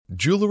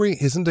Jewelry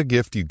isn't a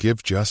gift you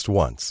give just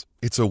once.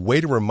 It's a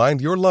way to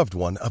remind your loved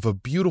one of a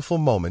beautiful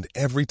moment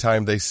every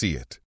time they see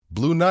it.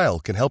 Blue Nile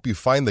can help you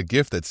find the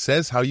gift that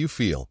says how you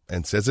feel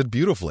and says it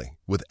beautifully,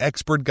 with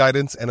expert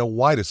guidance and a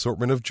wide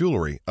assortment of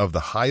jewelry of the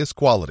highest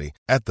quality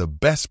at the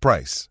best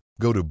price.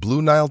 Go to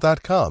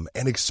BlueNile.com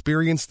and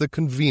experience the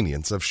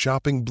convenience of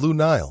shopping Blue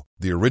Nile,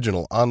 the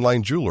original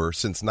online jeweler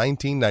since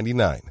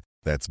 1999.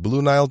 That's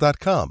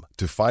BlueNile.com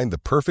to find the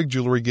perfect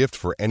jewelry gift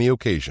for any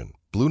occasion.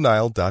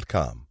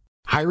 BlueNile.com.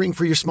 Hiring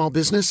for your small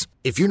business?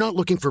 If you're not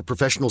looking for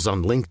professionals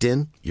on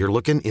LinkedIn, you're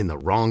looking in the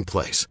wrong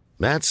place.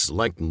 That's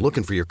like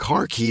looking for your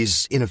car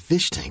keys in a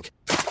fish tank.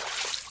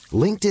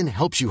 LinkedIn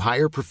helps you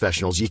hire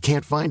professionals you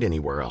can't find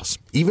anywhere else,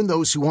 even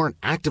those who aren't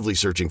actively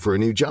searching for a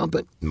new job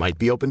but might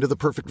be open to the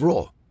perfect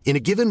role. In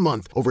a given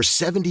month, over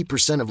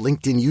 70% of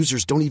LinkedIn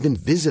users don't even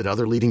visit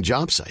other leading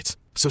job sites.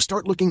 So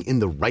start looking in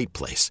the right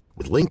place.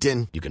 With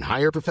LinkedIn, you can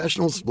hire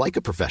professionals like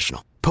a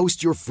professional.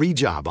 Post your free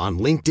job on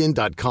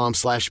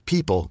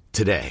linkedin.com/people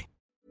today.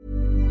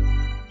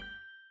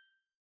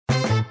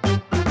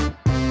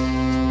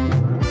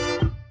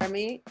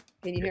 Me?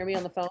 Can you hear me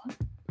on the phone?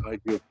 I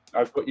do.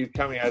 I've got you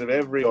coming out of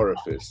every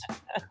orifice.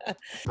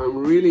 I'm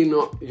really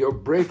not. You're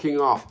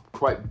breaking up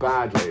quite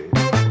badly.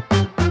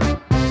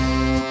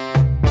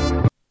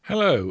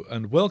 Hello,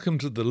 and welcome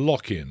to the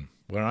Lock-In,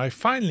 where I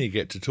finally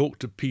get to talk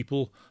to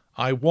people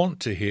I want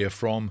to hear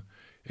from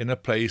in a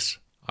place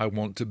I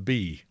want to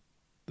be,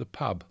 the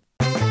pub.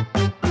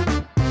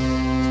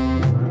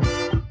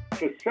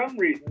 For some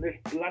reason, this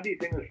bloody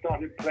thing has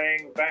started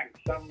playing back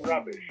some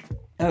rubbish.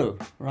 Oh,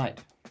 right.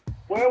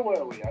 Where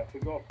were we? I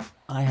forgot.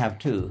 I have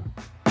too.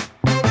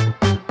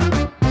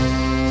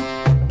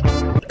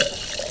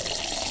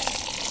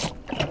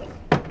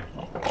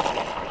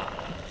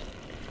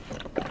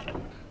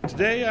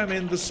 Today I'm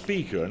in The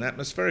Speaker, an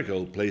atmospheric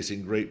old place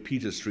in Great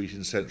Peter Street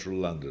in central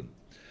London.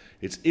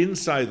 It's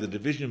inside the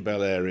Division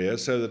Bell area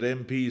so that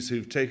MPs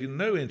who've taken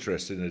no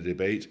interest in a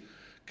debate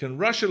can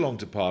rush along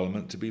to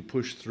Parliament to be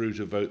pushed through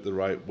to vote the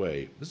right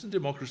way. Isn't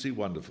democracy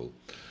wonderful?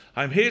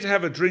 I'm here to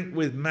have a drink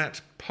with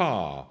Matt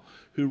Parr,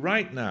 who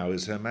right now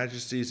is Her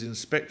Majesty's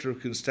Inspector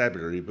of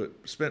Constabulary, but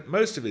spent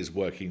most of his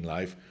working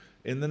life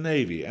in the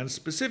Navy, and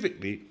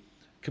specifically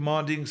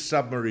commanding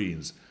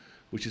submarines,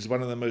 which is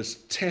one of the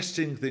most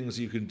testing things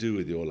you can do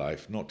with your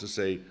life, not to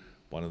say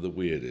one of the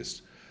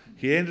weirdest.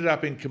 He ended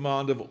up in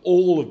command of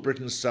all of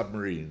Britain's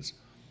submarines.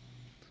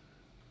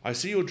 I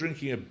see you're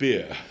drinking a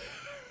beer.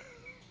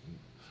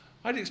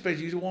 I'd expect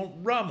you to want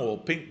rum or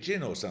pink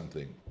gin or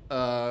something.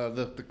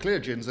 The clear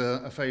gin's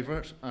a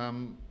favourite.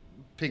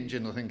 Pink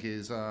gin, I think,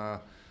 is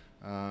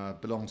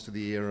belongs to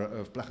the era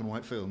of black and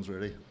white films,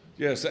 really.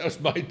 Yes, that was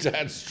my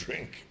dad's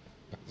drink.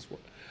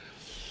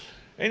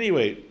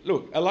 Anyway,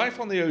 look, a life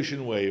on the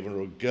ocean wave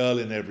or a girl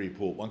in every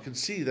port, one can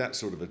see that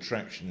sort of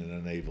attraction in a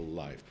naval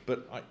life.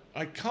 But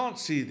I can't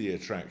see the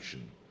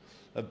attraction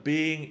of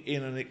being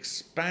in an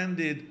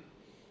expanded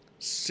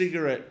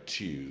cigarette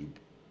tube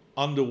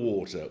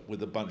underwater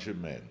with a bunch of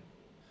men.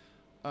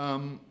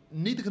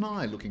 Neither can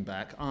I, looking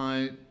back.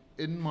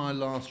 In my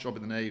last job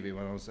in the Navy,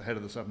 when I was the head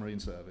of the submarine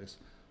service,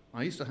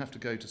 I used to have to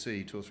go to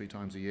sea 2 or 3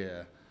 times a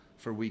year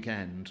for a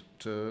weekend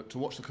to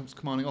watch the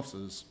commanding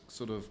officers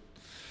sort of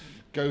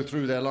go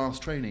through their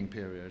last training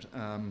period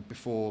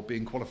before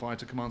being qualified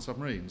to command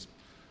submarines.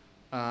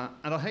 And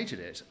I hated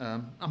it. I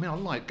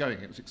liked going.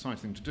 It was an exciting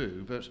thing to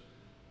do, but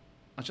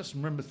I just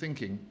remember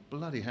thinking,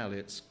 bloody hell,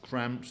 it's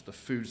cramped, the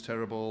food's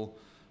terrible,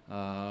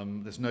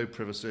 there's no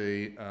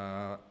privacy,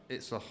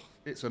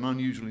 it's an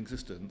unusual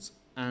existence,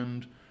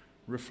 and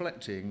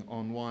reflecting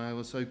on why I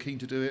was so keen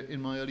to do it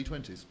in my early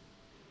 20s.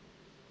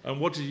 And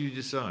what did you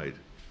decide?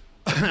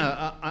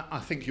 I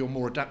think you're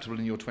more adaptable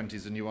in your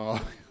 20s than you are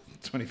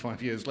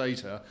 25 years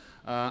later.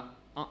 I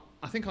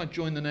think I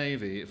joined the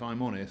Navy, if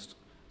I'm honest,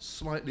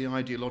 slightly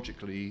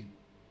ideologically,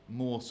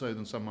 more so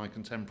than some of my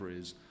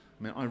contemporaries.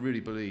 I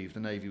really believed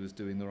the Navy was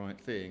doing the right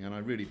thing, and I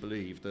really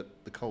believed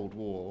that the Cold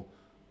War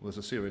was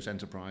a serious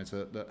enterprise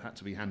that had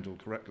to be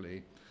handled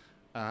correctly.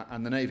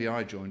 And the Navy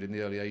I joined in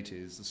the early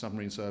 80s, the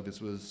submarine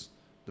service was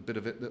the bit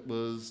of it that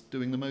was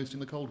doing the most in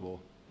the Cold War.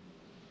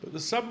 But the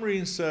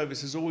submarine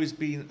service has always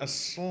been a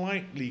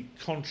slightly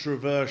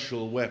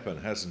controversial weapon,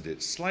 hasn't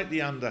it?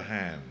 Slightly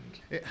underhand.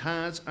 It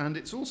has, and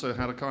it's also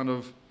had a kind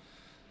of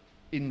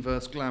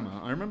inverse glamour.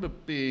 I remember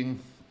being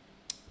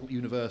at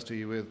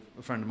university with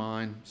a friend of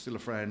mine, still a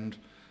friend,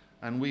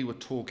 and we were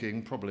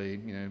talking, probably,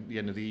 the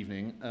end of the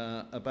evening,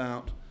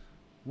 about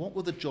what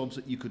were the jobs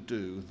that you could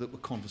do that were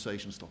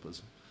conversation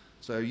stoppers.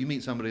 So you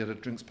meet somebody at a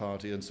drinks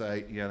party and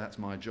say, yeah, that's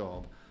my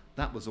job.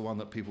 That was the one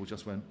that people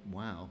just went,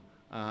 wow.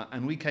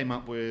 And we came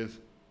up with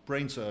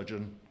brain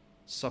surgeon,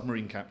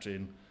 submarine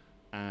captain,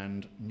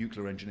 and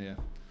nuclear engineer.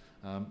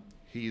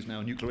 He is now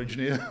a nuclear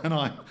engineer, and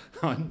I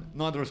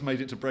neither of us made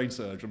it to brain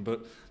surgeon,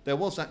 but there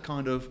was that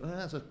kind of,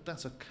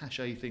 that's a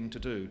cachet thing to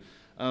do.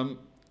 The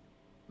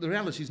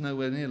reality is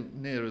nowhere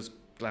near as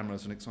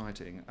glamorous and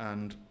exciting,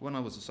 and when I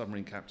was a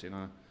submarine captain,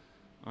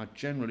 I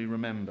generally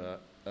remember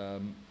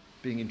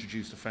being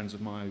introduced to friends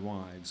of my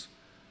wives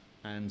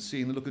and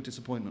seeing the look of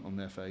disappointment on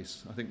their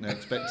face. I think they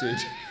expected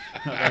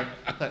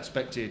they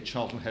expected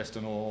Charlton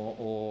Heston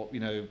or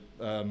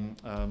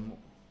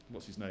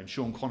what's his name,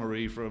 Sean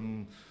Connery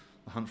from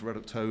The Hunt for Red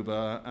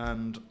October,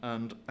 and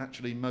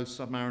actually most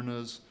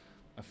submariners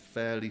are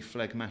fairly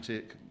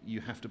phlegmatic. You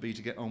have to be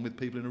to get on with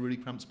people in a really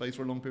cramped space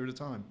for a long period of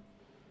time.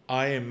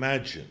 I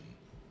imagine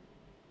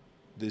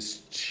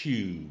this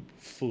tube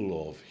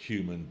full of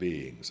human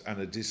beings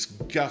and a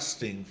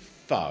disgusting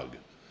fug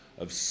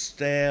of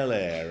stale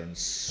air and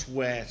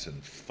sweat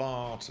and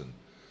fart, and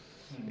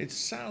it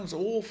sounds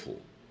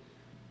awful.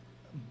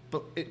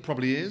 But it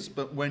probably is,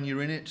 but when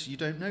you're in it, you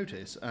don't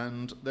notice.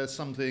 And there's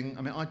something,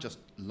 I mean, I just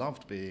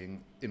loved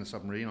being in a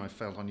submarine. I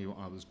felt I knew what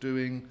I was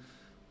doing.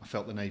 I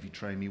felt the Navy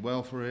trained me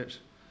well for it.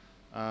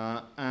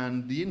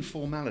 And the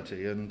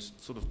informality and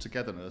sort of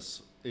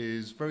togetherness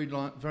is very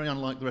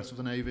unlike the rest of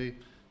the Navy,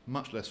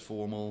 much less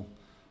formal.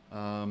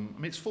 I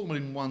mean, it's formal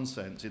in one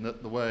sense, in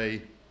that the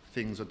way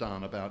things are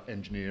done about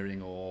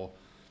engineering or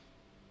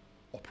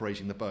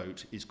operating the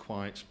boat is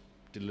quite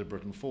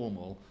deliberate and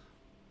formal,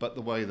 but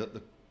the way that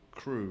the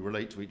crew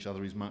relate to each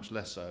other is much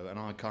less so, and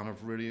I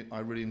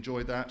really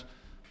enjoyed that.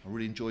 I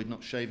really enjoyed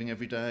not shaving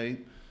every day,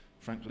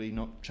 frankly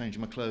not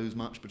changing my clothes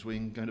much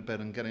between going to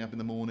bed and getting up in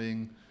the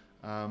morning,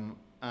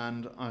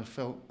 and I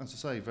felt, as I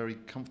say, very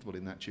comfortable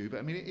in that tube.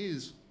 I mean, it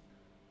is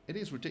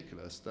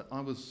ridiculous that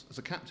as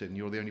a captain,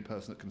 you're the only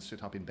person that can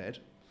sit up in bed,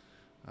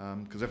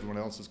 because everyone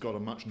else has got a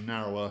much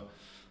narrower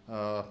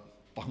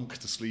bunk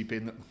to sleep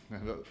in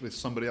with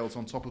somebody else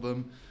on top of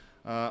them.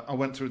 I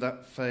went through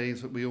that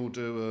phase that we all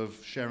do of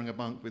sharing a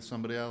bunk with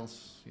somebody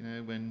else. You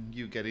know, when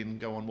you get in and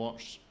go on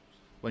watch,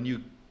 when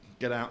you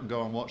get out and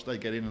go on watch, they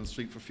get in and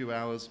sleep for a few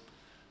hours.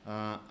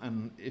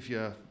 And if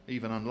you're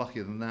even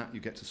unluckier than that, you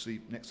get to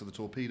sleep next to the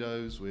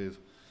torpedoes with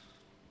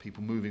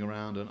people moving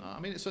around. And I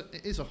mean, it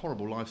is a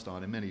horrible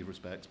lifestyle in many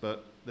respects,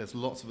 but there's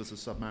lots of us as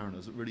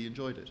submariners that really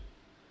enjoyed it.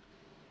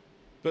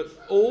 But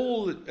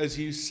as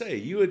you say,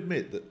 you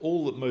admit that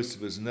all that most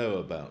of us know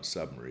about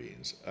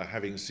submarines are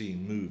having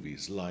seen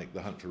movies like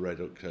The Hunt for Red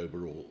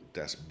October or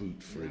Das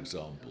Boot, for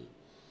example.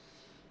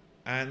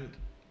 And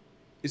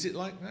is it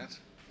like that?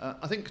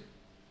 I think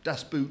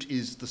Das Boot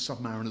is the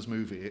submariner's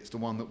movie. It's the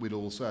one that we'd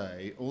all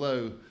say,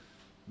 although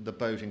the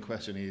boat in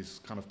question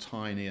is kind of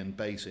tiny and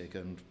basic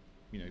and,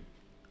 you know,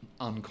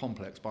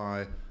 uncomplex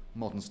by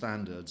modern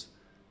standards,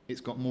 it's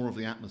got more of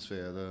the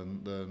atmosphere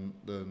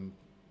than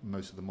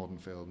most of the modern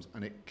films,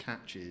 and it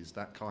catches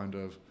that kind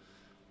of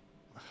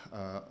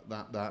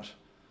that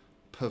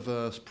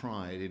perverse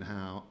pride in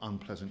how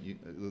unpleasant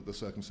the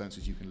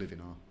circumstances you can live in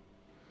are.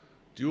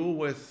 Do you all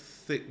wear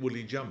thick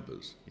woolly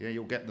jumpers? Yeah,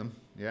 you'll get them.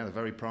 Yeah, they're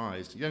very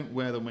prized. You don't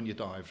wear them when you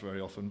dive very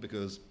often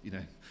because, you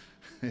know,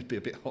 it'd be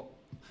a bit hot.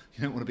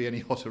 You don't want to be any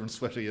hotter and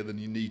sweatier than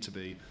you need to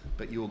be,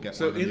 but you'll get one.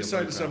 So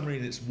inside the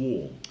submarine it's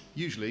warm?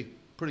 Usually,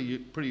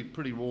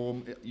 pretty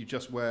warm. You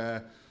just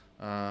wear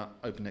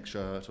open neck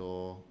shirt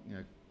or, you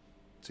know,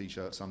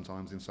 t-shirt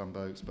sometimes in some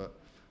boats, but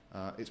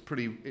it's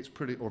pretty,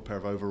 or a pair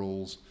of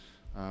overalls.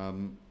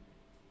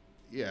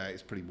 Yeah,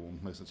 it's pretty warm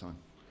most of the time.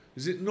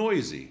 Is it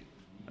noisy?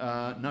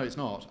 No, it's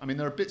not. I mean,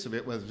 there are bits of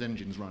it where there's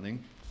engines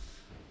running,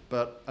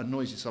 but a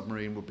noisy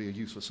submarine would be a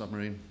useless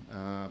submarine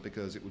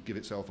because it would give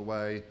itself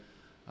away,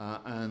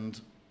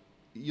 and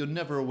you're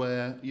never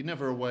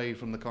away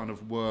from the kind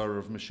of whir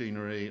of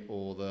machinery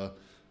or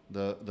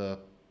the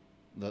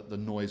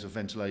noise of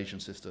ventilation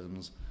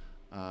systems.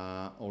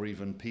 Or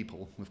even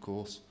people, of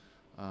course.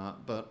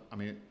 But I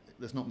mean,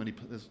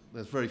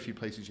 there's very few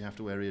places you have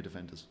to wear ear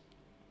defenders.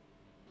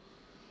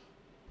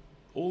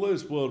 All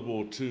those World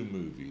War II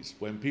movies,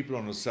 when people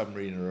on a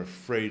submarine are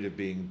afraid of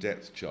being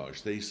depth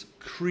charged, they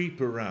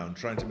creep around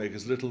trying to make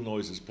as little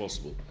noise as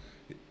possible.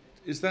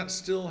 Is that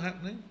still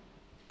happening?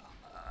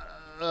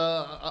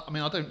 I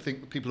mean, I don't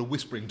think people are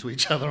whispering to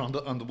each other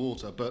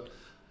underwater, but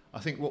I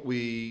think what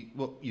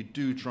you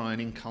do try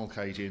and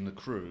inculcate in the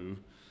crew,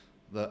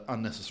 that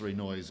unnecessary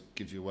noise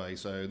gives you away.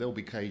 So there'll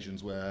be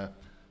occasions where,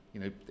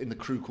 you know, in the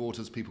crew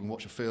quarters, people can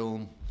watch a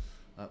film.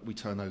 We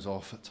turn those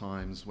off at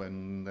times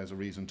when there's a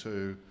reason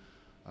to.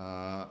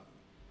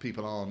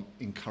 People aren't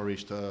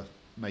encouraged to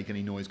make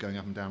any noise going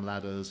up and down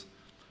ladders.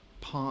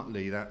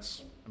 Partly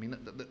that's, I mean,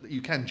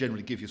 you can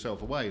generally give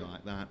yourself away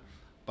like that,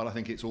 but I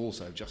think it's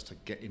also just to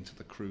get into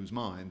the crew's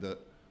mind that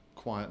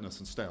quietness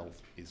and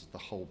stealth is the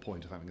whole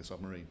point of having a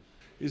submarine.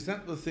 Is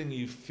that the thing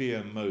you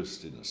fear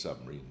most in a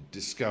submarine?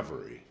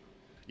 Discovery?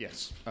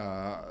 Yes.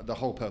 The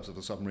whole purpose of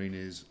the submarine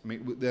is, I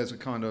mean, there's a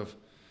kind of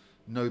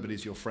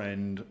nobody's your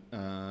friend.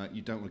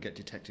 You don't want to get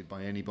detected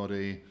by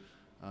anybody.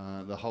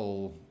 The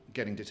whole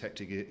getting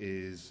detected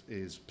is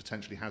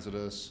potentially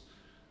hazardous,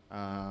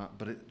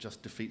 but it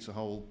just defeats the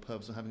whole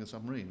purpose of having a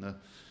submarine.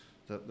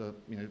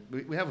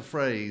 We have a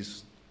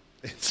phrase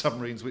in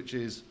submarines which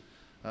is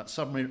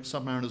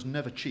submariners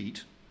never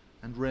cheat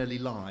and rarely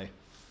lie,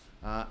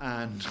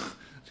 and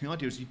the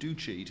idea is you do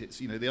cheat.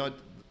 It's, you know, the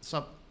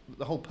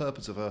whole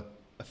purpose of a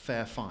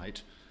fair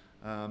fight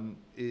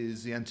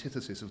is the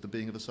antithesis of the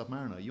being of a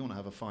submariner. You want to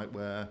have a fight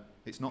where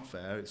it's not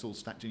fair, it's all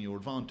stacked in your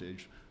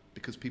advantage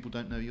because people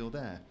don't know you're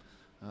there.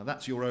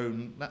 That's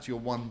your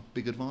one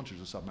big advantage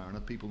as a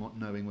submariner, people not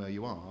knowing where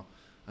you are,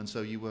 and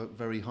so you work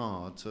very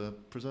hard to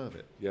preserve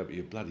it. Yeah, but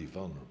you're bloody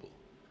vulnerable.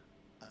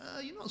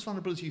 You're not as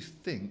vulnerable as you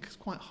think. It's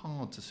quite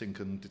hard to sink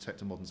and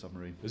detect a modern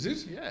submarine. Is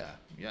it?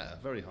 Yeah,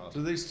 very hard.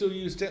 Do they still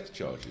use depth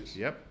charges?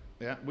 Yep.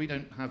 Yeah, we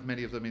don't have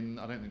many of them in.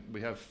 I don't think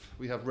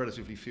we have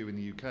relatively few in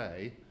the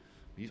UK.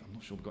 I'm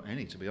not sure we've got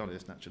any, to be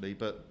honest, actually.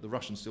 But the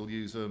Russians still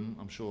use them.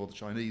 I'm sure the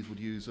Chinese would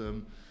use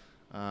them.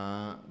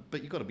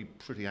 But you've got to be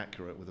pretty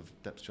accurate with a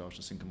depth charge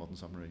to sink a modern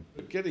submarine.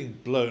 But getting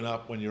blown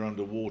up when you're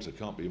underwater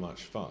can't be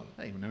much fun.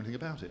 I don't even know anything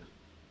about it.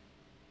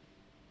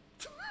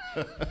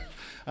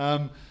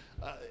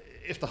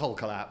 If the hull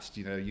collapsed,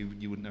 you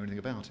wouldn't know anything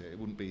about it. It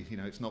wouldn't be,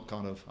 it's not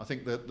kind of. I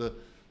think that the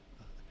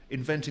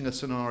inventing a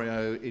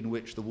scenario in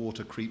which the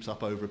water creeps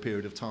up over a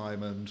period of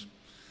time, and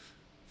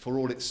for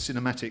all its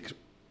cinematic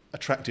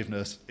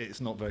attractiveness, it's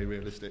not very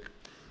realistic.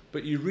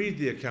 But you read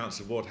the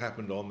accounts of what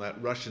happened on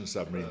that Russian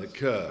submarine, the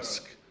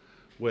Kursk,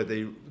 where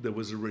there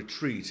was a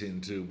retreat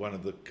into one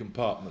of the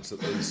compartments that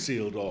they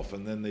sealed off,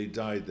 and then they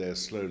died there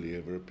slowly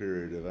over a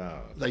period of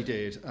hours. They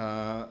did.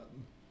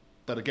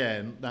 But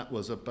again, that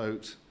was a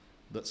boat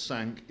that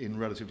sank in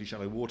relatively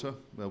shallow water,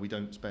 where we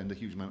don't spend a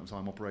huge amount of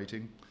time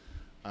operating.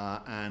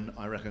 And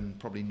I reckon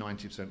probably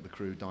 90% of the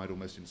crew died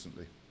almost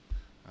instantly.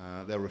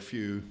 There were a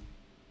few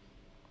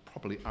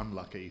probably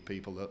unlucky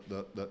people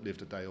that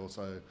lived a day or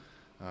so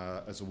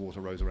as the water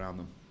rose around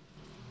them.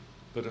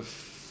 But a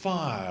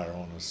fire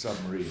on a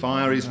submarine.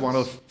 Fire is one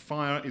of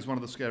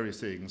the scariest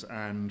things,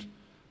 and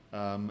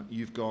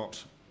you've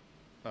got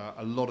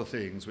a lot of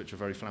things which are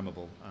very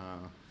flammable.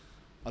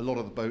 A lot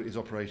of the boat is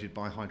operated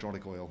by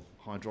hydraulic oil.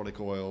 Hydraulic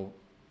oil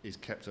is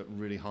kept at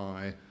really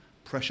high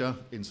pressure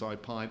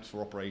inside pipes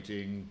for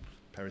operating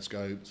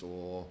periscopes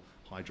or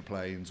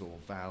hydroplanes or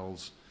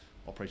valves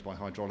operated by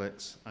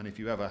hydraulics. And if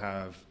you ever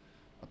have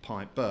a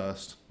pipe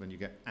burst, then you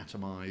get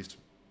atomized,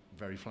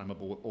 very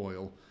flammable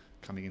oil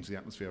coming into the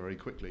atmosphere very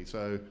quickly.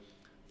 So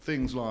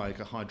things like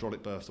a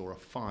hydraulic burst or a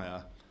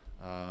fire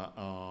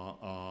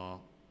are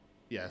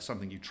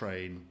something you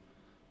train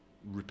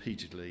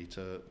repeatedly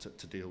to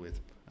deal with.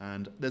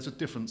 And there's a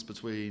difference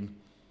between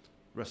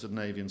rest of the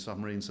Navy and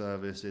submarine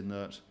service in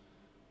that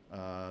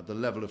the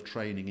level of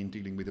training in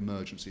dealing with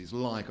emergencies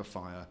like a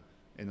fire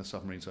in the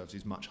submarine service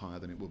is much higher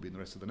than it will be in the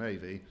rest of the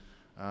Navy.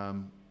 Not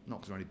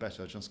because they're any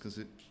better, just because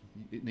it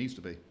needs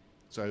to be.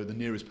 So the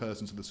nearest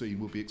person to the scene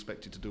will be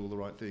expected to do all the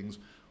right things,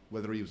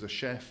 whether he was a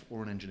chef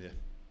or an engineer.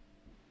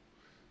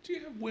 Do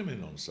you have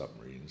women on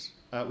submarines?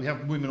 We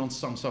have women on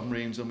some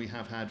submarines, and we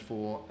have had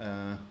for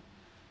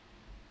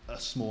a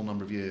small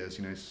number of years,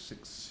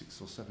 6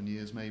 or 7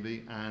 years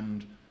maybe.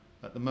 And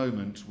at the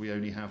moment, we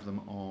only have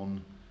them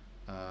on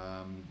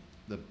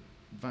the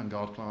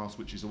Vanguard class,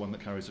 which is the one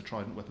that carries the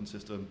Trident weapon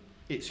system.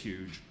 It's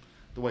huge.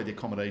 The way the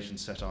accommodation's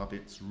set up,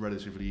 it's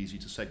relatively easy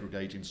to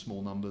segregate in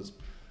small numbers.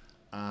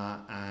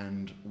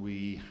 And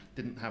we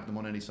didn't have them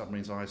on any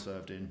submarines I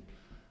served in.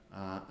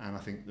 And I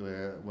think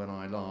when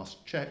I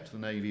last checked, the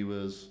Navy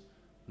was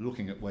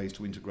looking at ways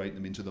to integrate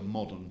them into the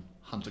modern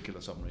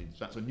hunter-killer submarines.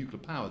 That's a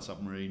nuclear-powered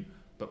submarine,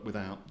 but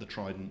without the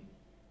Trident,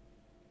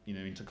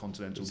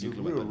 intercontinental nuclear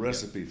weapon. It's a real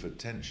recipe for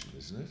tension,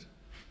 isn't it?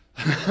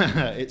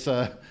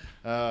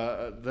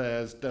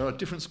 There are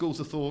different schools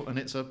of thought, and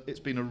it's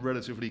been a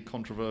relatively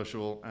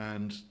controversial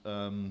and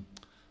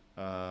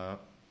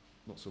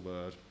what's the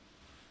word?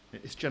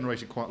 It's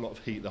generated quite a lot of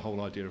heat, the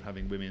whole idea of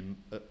having women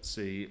at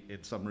sea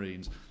in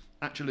submarines.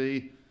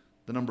 Actually,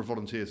 the number of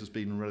volunteers has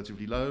been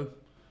relatively low.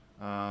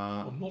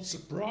 I'm not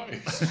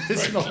surprised.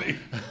 It's not.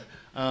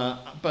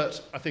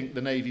 But I think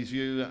the Navy's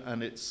view,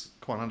 and it's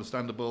quite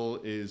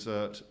understandable, is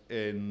that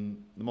in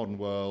the modern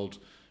world,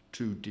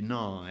 to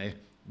deny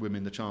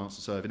women the chance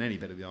to serve in any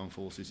bit of the armed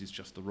forces is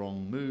just the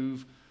wrong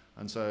move.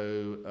 And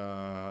so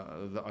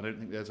I don't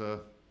think there's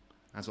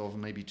as of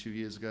maybe 2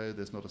 years ago,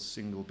 there's not a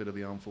single bit of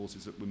the armed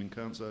forces that women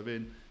can't serve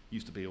in.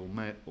 Used to be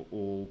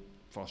all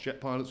fast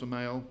jet pilots were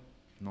male,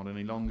 not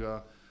any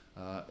longer.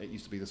 It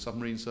used to be the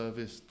submarine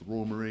service, the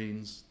Royal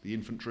Marines, the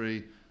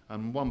infantry,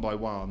 and one by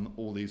one,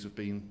 all these have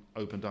been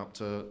opened up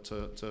to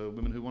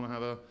women who want to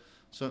have a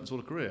certain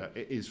sort of career.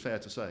 It is fair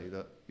to say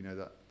that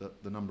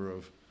that the number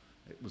of,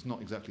 it was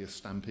not exactly a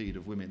stampede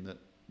of women that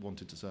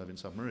wanted to serve in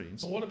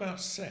submarines. But what about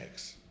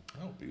sex?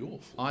 That would be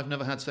awful. I've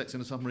never had sex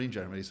in a submarine,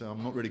 Jeremy, so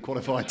I'm not really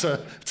qualified to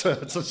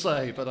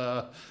say,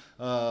 but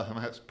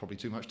that's probably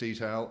too much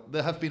detail.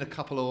 There have been a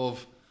couple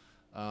of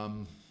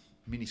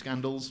mini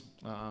scandals,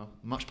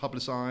 much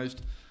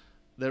publicised.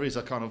 There is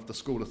a kind of the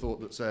school of thought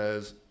that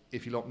says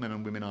if you lock men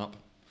and women up,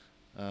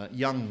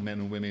 young men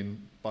and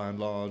women by and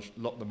large,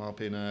 lock them up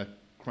in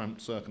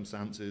cramped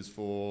circumstances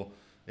for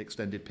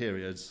extended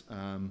periods,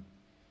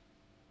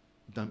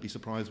 don't be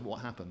surprised what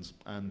happens.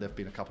 And there have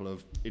been a couple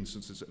of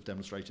instances that have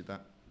demonstrated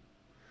that.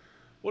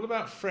 What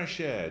about fresh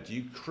air? Do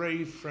you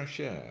crave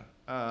fresh air?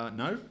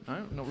 No,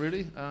 not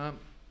really.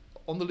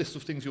 On the list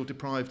of things you're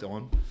deprived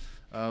on,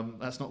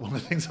 that's not one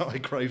of the things that I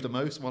craved the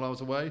most while I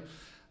was away.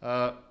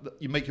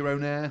 You make your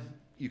own air.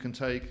 You can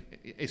take.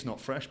 It's not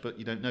fresh, but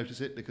you don't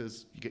notice it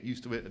because you get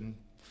used to it, and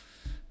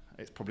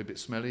It's probably a bit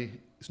smelly.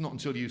 It's not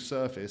until you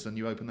surface and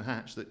you open the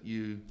hatch that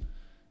you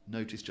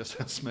notice just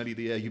how smelly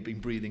the air you've been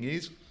breathing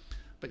is.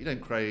 But you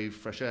don't crave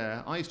fresh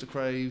air. I used to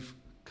crave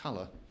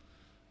colour.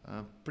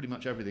 Pretty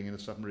much everything in a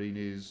submarine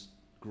is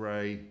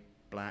grey,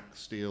 black,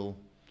 steel,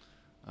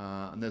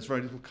 and there's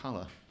very little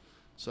colour.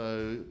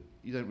 So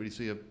you don't really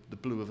see the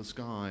blue of a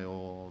sky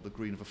or the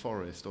green of a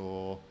forest,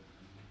 or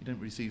you don't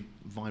really see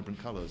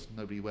vibrant colours.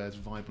 Nobody wears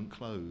vibrant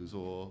clothes,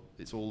 or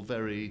it's all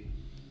very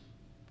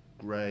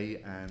grey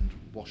and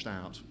washed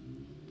out.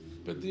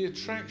 But the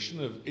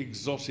attraction of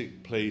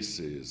exotic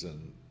places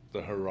and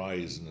the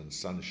horizon and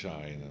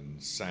sunshine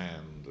and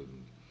sand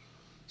and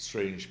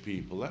strange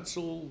people, that's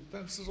all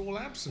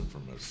absent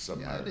from most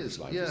submarines'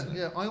 life, isn't it?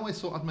 Yeah. I always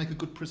thought I'd make a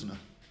good prisoner.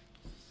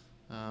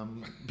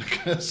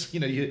 Because,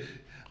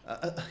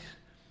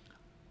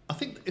 I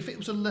think if it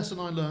was a lesson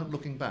I learnt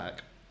looking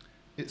back,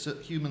 it's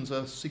that humans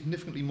are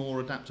significantly more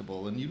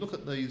adaptable. And you look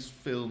at these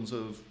films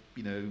of,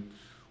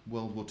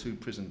 World War II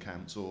prison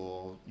camps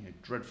or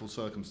dreadful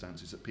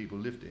circumstances that people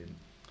lived in.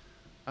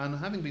 And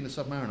having been a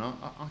submariner,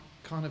 I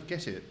kind of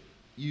get it.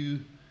 You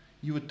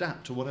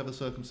adapt to whatever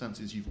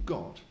circumstances you've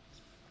got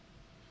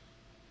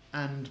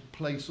and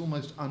place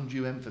almost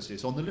undue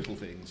emphasis on the little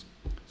things.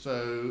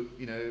 So,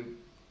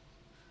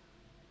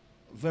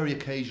 very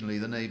occasionally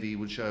the Navy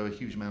would show a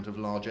huge amount of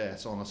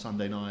largesse on a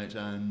Sunday night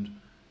and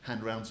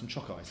hand around some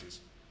choc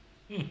ices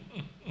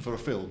for a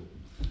film.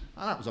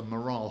 And that was a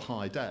morale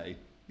high day.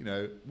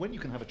 When you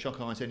can have a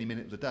choc ice any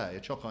minute of the day, a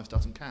choc ice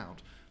doesn't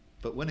count.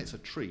 But when it's a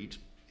treat,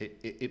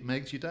 it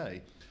makes your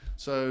day.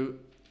 So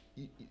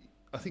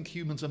I think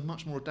humans are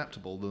much more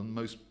adaptable than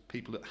most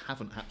people that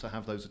haven't had to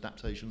have those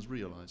adaptations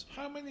realise.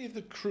 How many of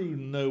the crew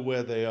know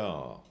where they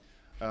are?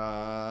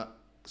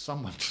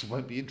 Some just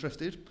won't be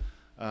interested.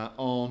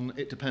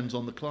 It depends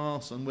on the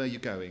class and where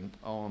you're going.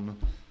 On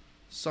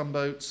some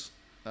boats,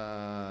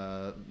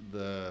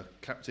 the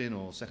captain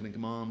or second in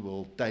command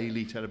will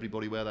daily tell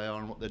everybody where they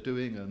are and what they're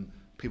doing, and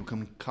people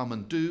can come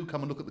and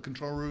look at the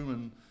control room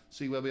and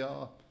see where we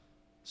are.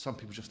 Some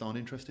people just aren't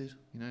interested.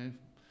 If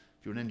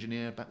you're an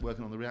engineer back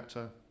working on the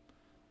reactor,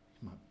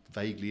 you might be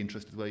vaguely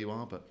interested where you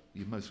are, but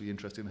you're mostly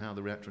interested in how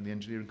the reactor and the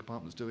engineering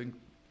compartment's doing.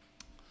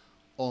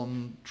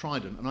 On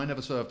Trident, and I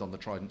never served on the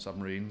Trident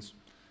submarines.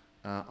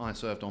 I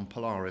served on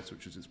Polaris,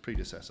 which was its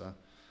predecessor,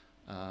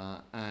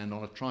 and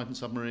on a Trident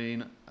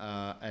submarine,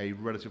 a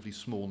relatively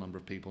small number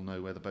of people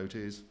know where the boat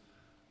is,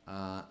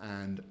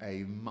 and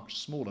a much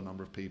smaller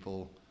number of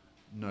people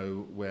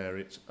know where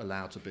it's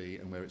allowed to be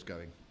and where it's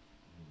going.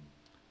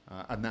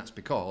 And that's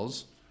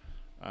because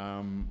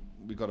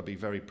we've got to be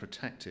very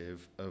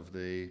protective of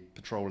the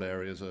patrol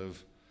areas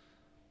of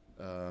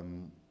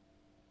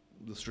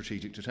the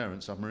strategic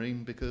deterrent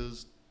submarine,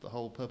 because the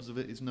whole purpose of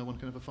it is no one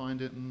can ever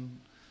find it, and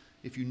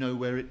if you know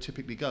where it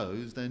typically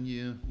goes, then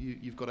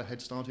you've got a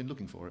head start in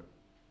looking for it.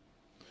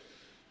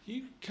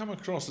 You come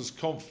across as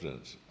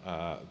confident.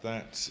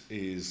 That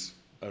is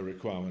a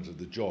requirement of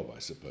the job, I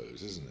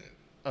suppose, isn't it?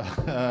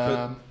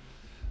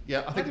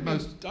 Yeah, I think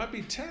I'd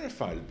be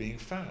terrified of being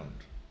found.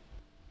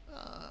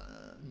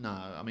 No,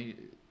 I mean,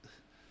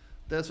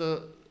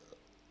 the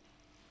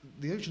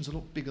ocean's a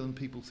lot bigger than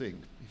people think.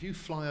 If you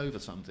fly over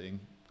something,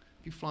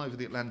 if you fly over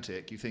the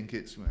Atlantic, you think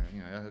it's,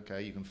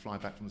 okay, you can fly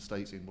back from the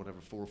States in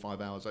whatever 4 or 5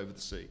 hours over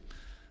the sea.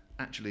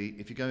 Actually,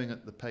 if you're going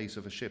at the pace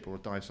of a ship or a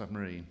dive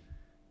submarine,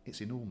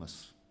 it's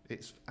enormous.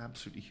 It's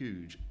absolutely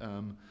huge.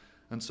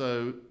 And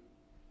so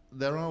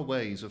there are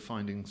ways of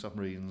finding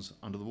submarines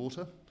under the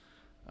water.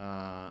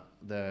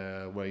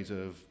 There are ways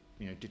of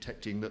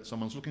detecting that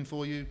someone's looking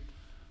for you.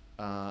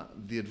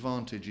 The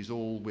advantage is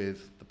all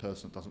with the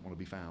person that doesn't want to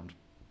be found,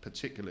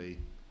 particularly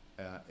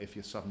if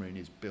your submarine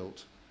is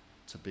built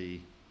to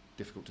be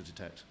difficult to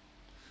detect.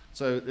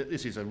 So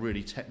this is a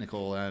really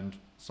technical and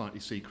slightly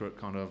secret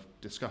kind of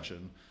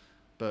discussion,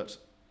 but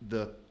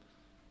the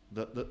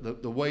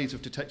ways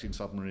of detecting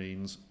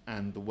submarines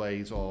and the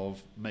ways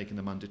of making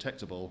them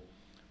undetectable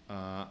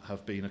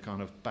have been a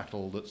kind of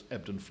battle that's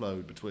ebbed and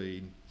flowed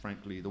between,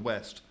 frankly, the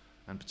West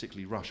and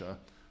particularly Russia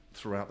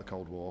throughout the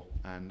Cold War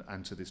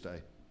and to this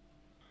day.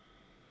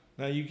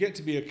 Now, you get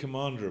to be a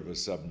commander of a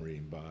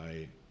submarine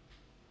by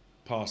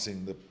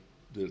passing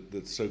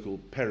the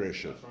so-called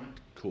Perisher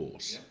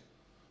course. Yeah.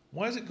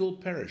 Why is it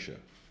called Perisher?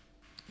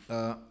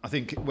 I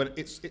think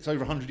it's over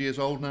 100 years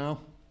old now.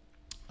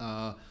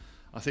 I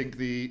think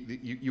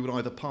you would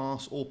either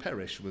pass or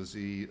perish was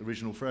the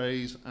original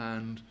phrase,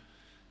 and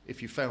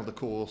if you failed the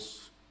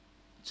course,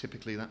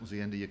 typically that was the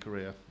end of your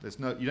career.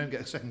 You don't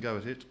get a second go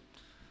at it.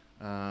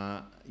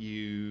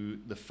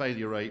 The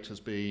failure rate has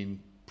been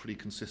pretty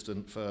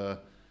consistent for.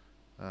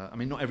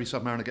 Not every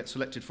submariner gets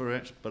selected for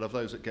it, but of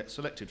those that get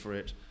selected for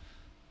it,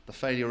 the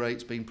failure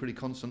rate's been pretty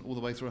constant all the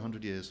way through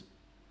 100 years.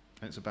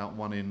 And it's about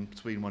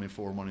between 1 in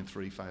 4 and 1 in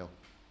 3 fail.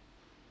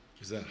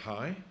 Is that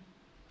high?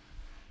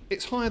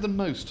 It's higher than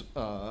most.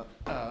 As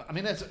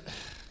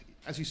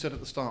you said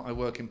at the start, I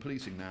work in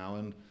policing now,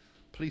 and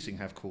policing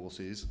have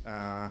courses,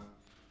 and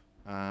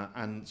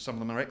some of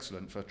them are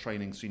excellent for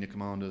training senior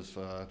commanders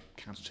for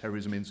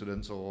counter-terrorism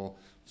incidents or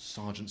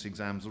sergeants'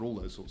 exams or all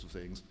those sorts of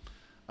things.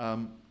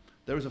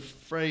 There is a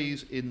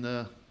phrase in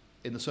the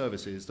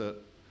services that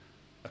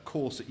a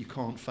course that you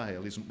can't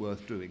fail isn't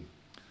worth doing.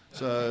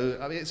 So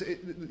I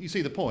mean, you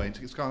see the point.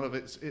 It's kind of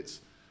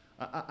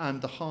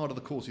and the harder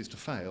the course is to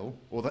fail,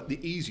 or the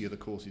easier the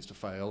course is to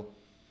fail,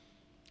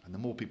 and the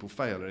more people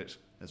fail it,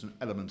 there's an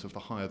element of the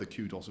higher the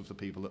kudos of the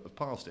people that have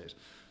passed it.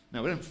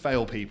 Now, we don't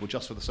fail people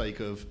just for the sake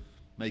of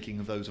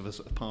making those of us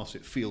that have passed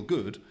it feel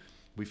good.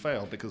 We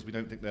fail because we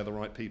don't think they're the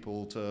right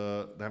people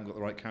they haven't got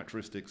the right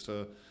characteristics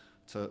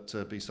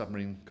to be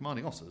submarine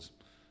commanding officers.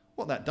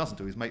 What that doesn't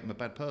do is make them a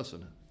bad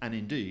person. And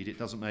indeed, it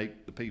doesn't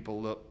make the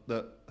people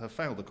that have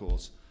failed the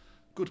course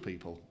good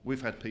people.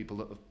 We've had people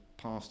that have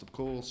passed the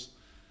course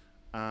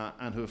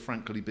and who have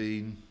frankly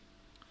been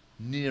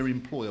near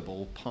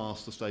employable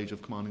past the stage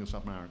of commanding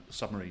a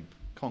submarine.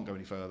 Can't go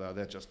any further,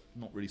 they're just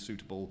not really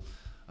suitable.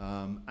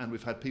 And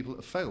we've had people that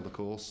have failed the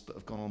course that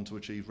have gone on to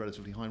achieve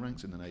relatively high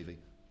ranks in the Navy.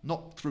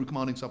 Not through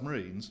commanding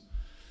submarines.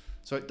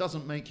 So it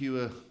doesn't make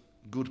you a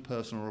good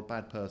person or a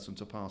bad person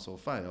to pass or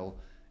fail.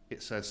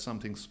 It says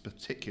something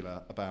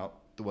particular about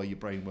the way your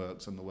brain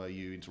works and the way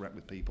you interact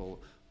with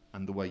people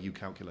and the way you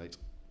calculate.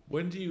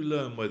 When do you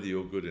learn whether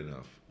you're good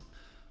enough?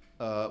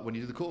 When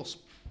you do the course.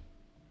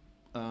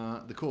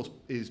 The course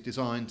is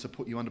designed to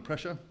put you under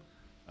pressure.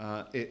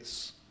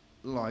 It's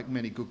like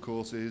many good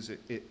courses,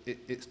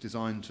 it's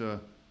designed to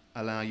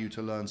allow you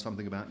to learn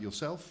something about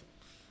yourself,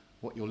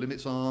 what your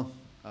limits are,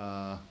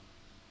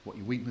 what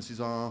your weaknesses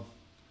are,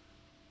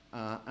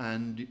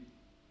 and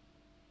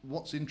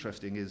what's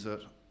interesting is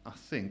that I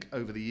think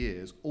over the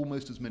years,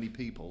 almost as many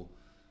people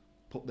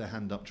put their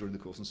hand up during the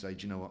course and say,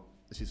 do you know what,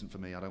 this isn't for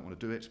me, I don't want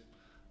to do it,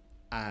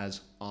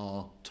 as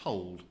are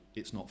told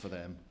it's not for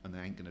them and they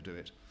ain't going to do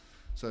it.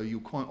 So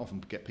you quite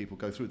often get people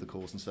go through the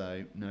course and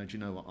say, no, do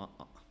you know what,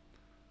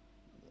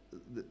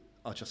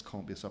 I just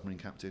can't be a submarine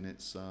captain.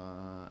 It's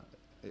I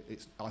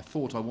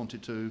thought I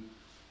wanted to.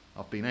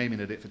 I've been aiming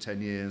at it for 10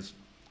 years.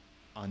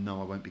 I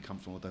know I won't be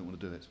comfortable. I don't want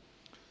to do it.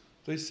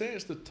 They say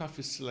it's the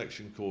toughest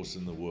selection course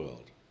in the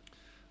world.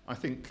 I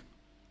think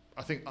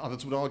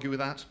others would argue with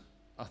that.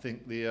 I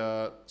think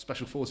the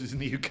Special Forces in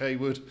the UK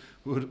would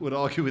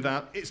argue with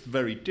that. It's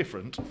very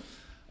different.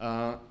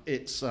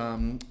 It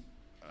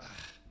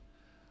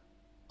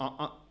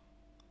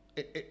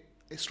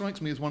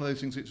strikes me as one of those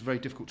things that's very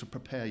difficult to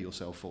prepare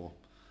yourself for.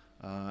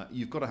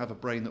 You've got to have a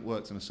brain that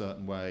works in a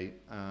certain way,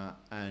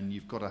 and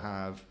you've got to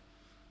have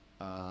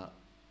a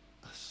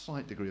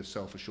slight degree of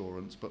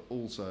self-assurance, but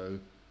also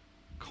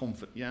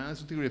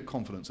there's a degree of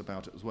confidence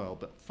about it as well.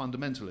 But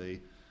fundamentally,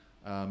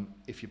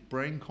 if your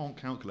brain can't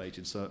calculate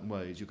in certain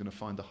ways, you're going to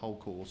find the whole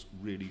course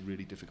really,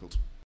 really difficult.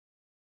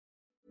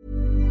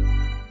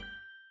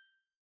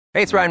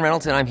 Hey, it's Ryan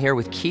Reynolds, and I'm here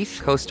with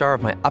Keith, co-star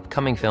of my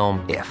upcoming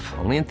film, If,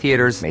 only in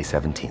theaters May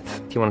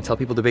 17th. Do you want to tell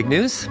people the big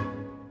news?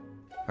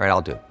 All right,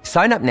 I'll do it.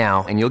 Sign up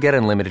now and you'll get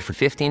unlimited for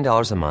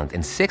 $15 a month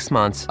and 6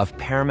 months of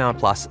Paramount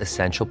Plus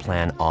Essential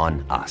Plan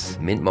on us.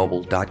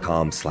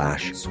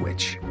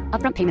 MintMobile.com/switch.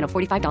 Upfront payment of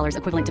 $45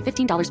 equivalent to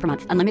 $15 per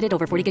month. Unlimited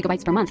over 40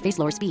 gigabytes per month. Face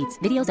lower speeds.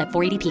 Videos at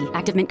 480p.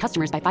 Active Mint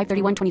customers by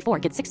 531.24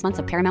 get 6 months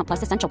of Paramount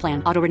Plus Essential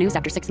Plan. Auto renews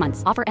after 6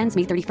 months. Offer ends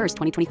May 31st,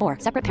 2024.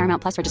 Separate Paramount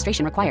Plus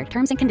registration required.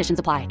 Terms and conditions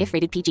apply if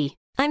rated PG.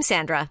 I'm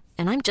Sandra,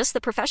 and I'm just the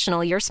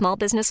professional your small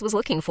business was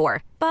looking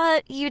for.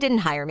 But you didn't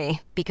hire me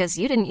because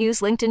you didn't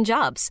use LinkedIn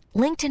Jobs.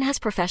 LinkedIn has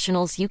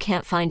professionals you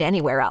can't find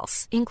anywhere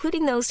else,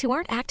 including those who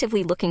aren't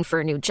actively looking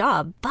for a new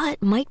job,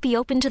 but might be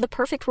open to the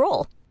perfect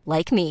role,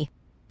 like me.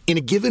 In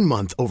a given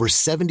month, over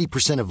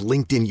 70% of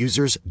LinkedIn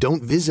users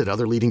don't visit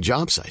other leading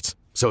job sites.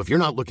 So if you're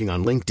not looking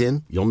on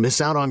LinkedIn, you'll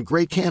miss out on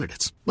great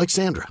candidates like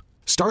Sandra.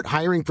 Start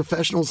hiring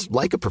professionals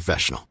like a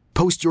professional.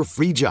 Post your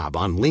free job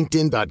on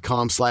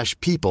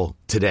linkedin.com/people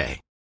today.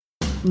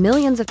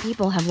 Millions of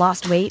people have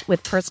lost weight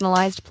with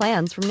personalized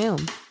plans from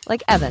Noom.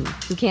 Like Evan,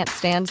 who can't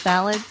stand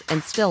salads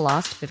and still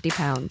lost 50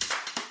 pounds.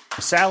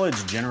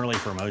 Salads generally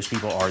for most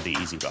people are the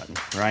easy button,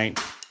 right?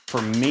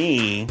 For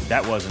me,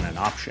 that wasn't an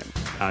option.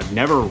 I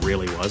never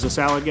really was a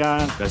salad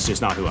guy. That's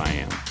just not who I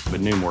am.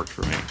 But Noom worked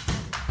for me.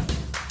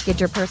 Get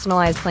your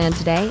personalized plan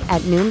today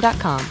at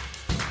Noom.com.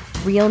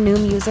 Real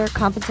Noom user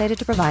compensated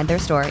to provide their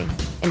story.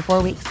 In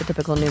 4 weeks, the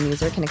typical Noom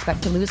user can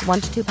expect to lose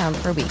 1 to 2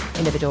 pounds per week.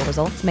 Individual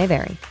results may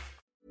vary.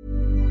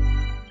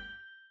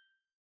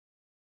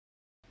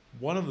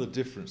 One of the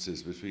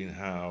differences between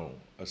how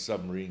a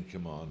submarine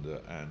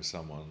commander and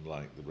someone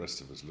like the rest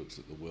of us looks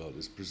at the world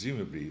is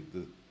presumably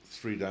the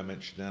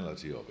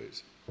three-dimensionality of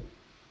it.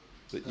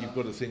 That you've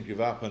got to think of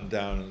up and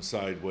down and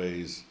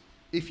sideways.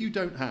 If you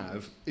don't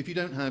have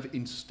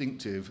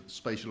instinctive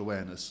spatial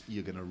awareness,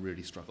 you're going to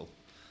really struggle.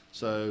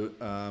 So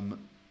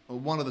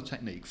one of the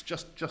techniques,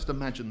 just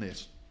imagine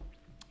this.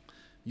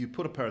 You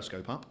put a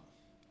periscope up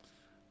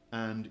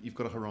and you've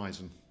got a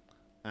horizon,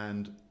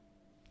 and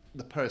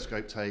the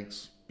periscope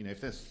takes, if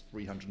there's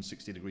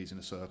 360 degrees in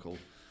a circle,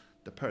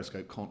 the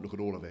periscope can't look at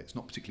all of it. It's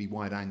not particularly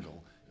wide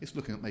angle. It's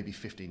looking at maybe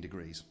 15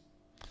 degrees.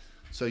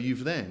 So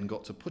you've then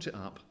got to put it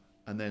up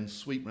and then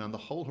sweep around the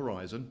whole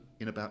horizon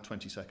in about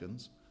 20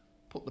 seconds,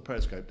 put the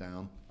periscope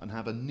down and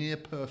have a near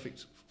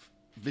perfect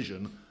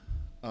vision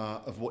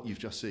of what you've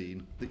just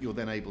seen that you're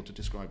then able to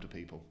describe to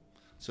people.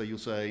 So you'll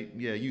say,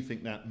 yeah, you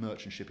think that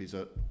merchant ship is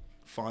at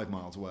 5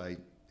 miles away,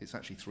 it's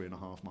actually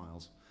 3.5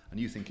 miles. And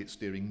you think it's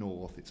steering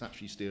north, it's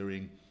actually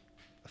steering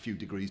a few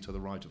degrees to the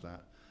right of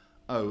that.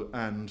 Oh,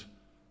 and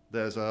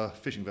there's a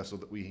fishing vessel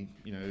that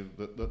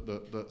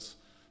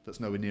that's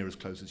nowhere near as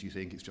close as you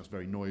think, it's just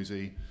very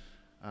noisy.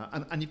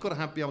 And you've got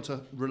to be able to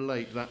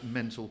relate that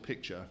mental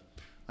picture,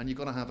 and you've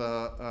got to have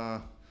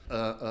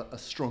a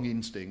strong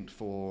instinct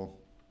for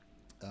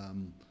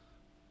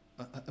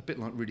a bit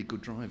like really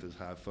good drivers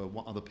have for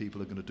what other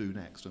people are going to do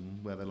next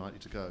and where they're likely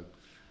to go.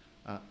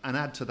 And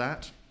add to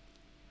that,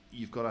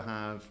 you've got to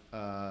have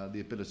the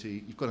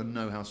ability, you've got to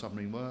know how a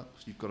submarine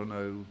works, you've got to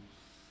know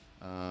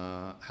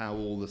how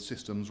all the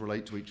systems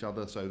relate to each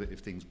other so that if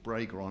things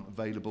break or aren't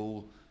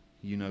available,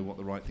 you know what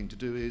the right thing to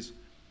do is.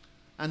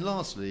 And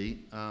lastly,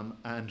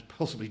 and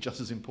possibly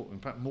just as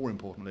important, perhaps more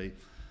importantly,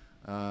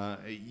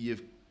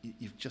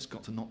 you've just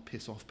got to not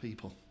piss off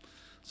people.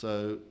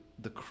 So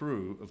the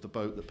crew of the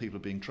boat that people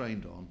are being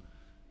trained on,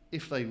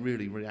 if they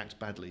really react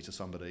badly to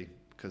somebody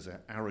because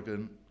they're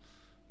arrogant,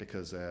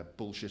 because they're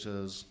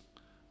bullshitters,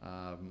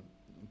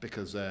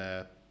 because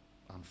they're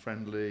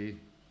unfriendly,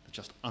 they're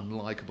just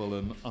unlikable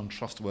and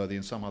untrustworthy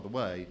in some other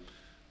way,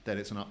 then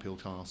it's an uphill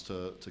task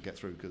to get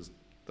through, because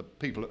the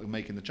people that are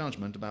making the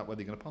judgment about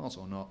whether you're going to pass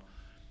or not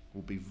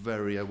will be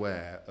very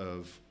aware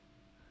of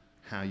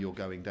how you're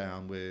going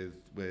down with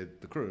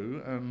the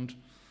crew, and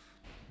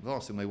the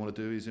last thing they want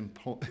to do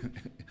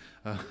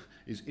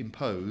is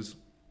impose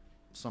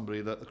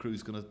somebody that the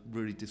crew's going to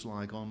really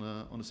dislike on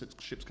a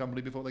ship's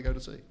company before they go to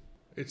sea.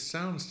 It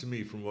sounds to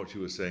me from what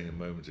you were saying a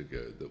moment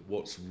ago that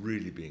what's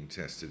really being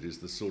tested is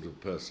the sort of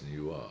person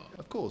you are.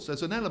 Of course,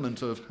 there's an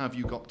element of have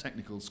you got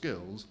technical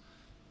skills,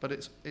 but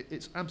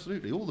it's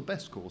absolutely, all the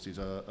best courses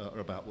are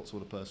about what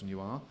sort of person you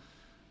are.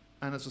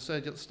 And as I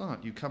said at the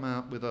start, you come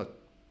out with a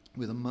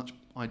much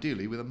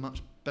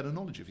better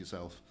knowledge of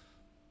yourself,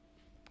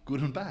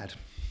 good and bad.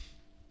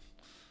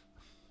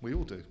 We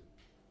all do.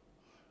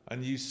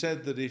 And you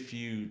said that if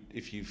you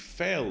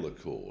fail the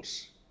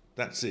course,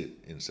 that's it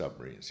in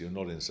submarines. You're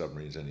not in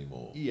submarines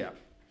anymore. Yeah,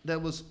 I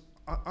was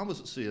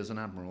at sea as an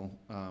admiral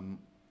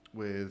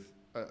with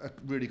a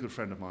really good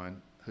friend of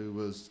mine who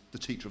was the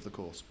teacher of the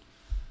course.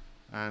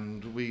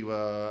 And we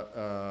were,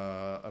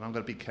 and I'm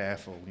going to be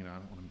careful, I don't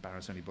want to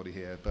embarrass anybody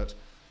here, but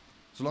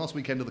it's the last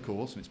weekend of the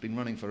course, and it's been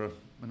running for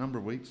a number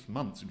of weeks,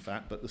 months in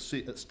fact, but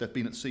they've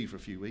been at sea for a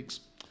few weeks.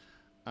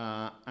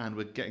 And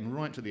we're getting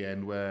right to the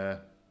end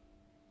where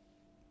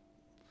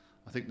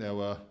I think there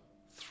were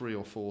 3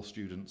 or 4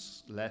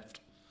 students left,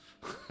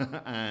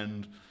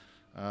 and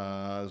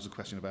there was a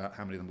question about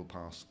how many of them will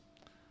pass,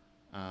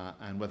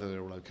 and whether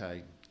they're all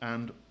okay.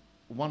 And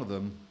one of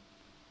them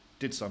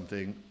did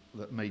something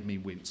that made me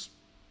wince.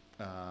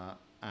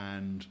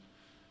 And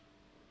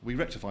we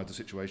rectified the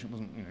situation. It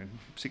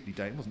wasn't,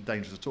 particularly it wasn't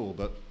dangerous at all,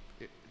 but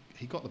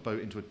he got the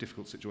boat into a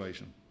difficult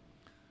situation.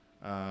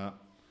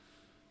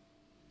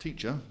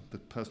 Teacher, the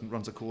person that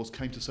runs the course,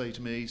 came to say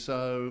to me,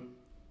 "So,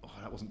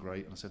 that wasn't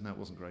great." And I said, "No, it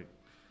wasn't great.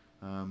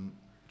 Do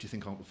you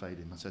think I will fade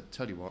him?" I said,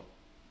 "Tell you what,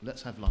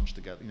 let's have lunch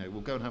together. We'll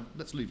go and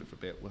let's leave it for a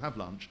bit. We'll have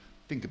lunch,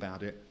 think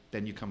about it,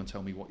 then you come and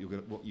tell me what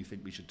you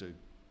think we should do."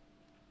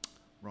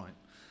 Right.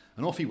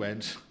 And off he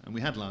went, and we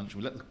had lunch,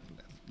 and we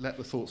let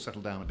the thoughts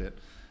settle down a bit,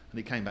 and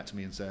he came back to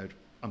me and said,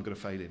 "I'm going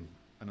to fail him."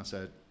 And I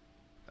said,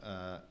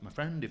 "My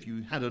friend, if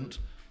you hadn't,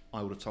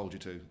 I would have told you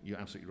to. You're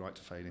absolutely right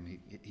to fail him.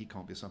 He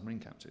can't be a submarine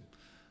captain."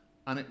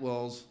 And it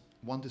was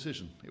one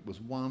decision. It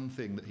was one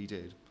thing that he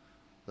did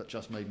that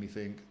just made me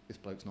think, this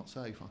bloke's not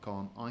safe.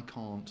 I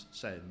can't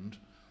send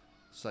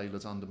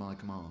sailors under my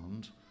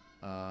command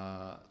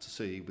to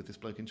sea with this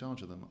bloke in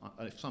charge of them.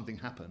 If something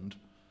happened,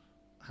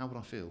 how would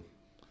I feel?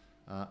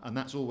 And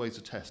that's always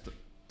a test that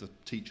the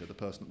teacher, the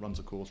person that runs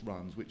a course,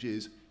 runs, which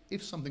is,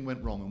 if something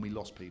went wrong and we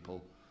lost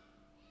people,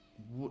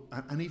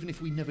 and even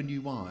if we never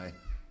knew why,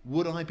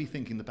 would I be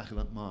thinking in the back of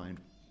that mind,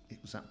 it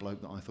was that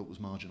bloke that I thought was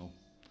marginal?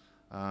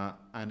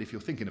 And if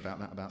you're thinking about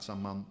that about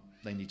someone,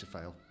 they need to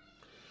fail.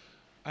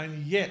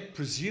 And yet,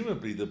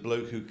 presumably, the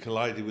bloke who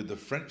collided with the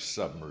French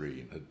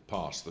submarine had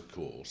passed the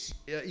course.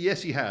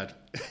 Yes, he had.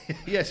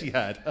 Yes, he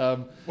had.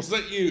 Was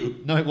that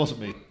you? No, it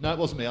wasn't me.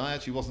 I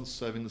actually wasn't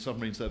serving the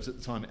submarine service at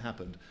the time it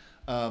happened.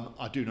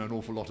 I do know an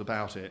awful lot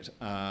about it,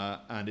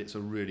 and it's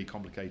a really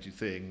complicated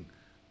thing.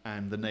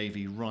 And the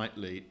Navy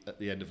rightly, at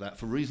the end of that,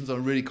 for reasons I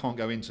really can't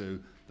go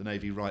into, the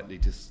Navy rightly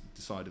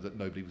decided that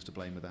nobody was to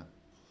blame with that.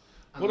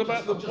 What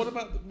about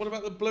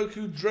the bloke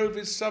who drove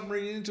his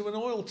submarine into an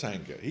oil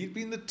tanker? He'd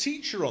been the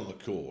teacher on the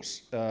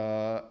course.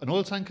 An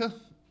oil tanker?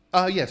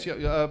 Yes,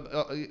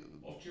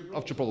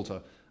 off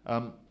Gibraltar.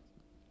 I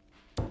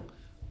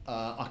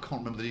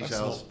can't remember the details.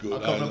 That's not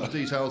good. I can't remember the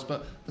details,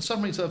 but the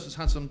submarine service has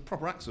had some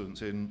proper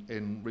accidents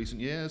in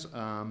recent years.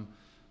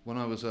 When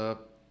I was a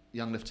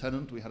young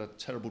lieutenant, we had a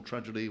terrible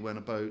tragedy when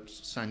a boat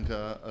sank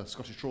a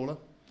Scottish trawler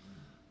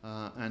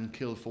and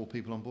killed 4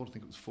 people on board. I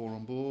think it was 4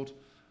 on board.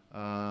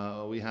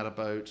 We had a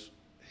boat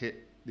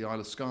hit the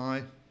Isle of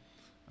Skye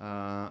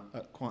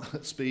at quite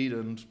at speed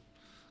and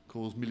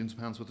cause millions of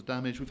pounds worth of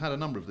damage. We've had a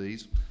number of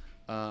these.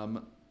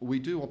 We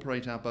do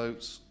operate our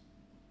boats,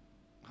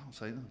 I'll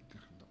say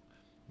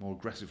more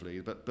aggressively,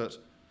 but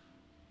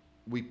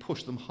we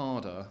push them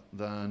harder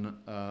than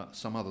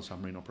some other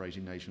submarine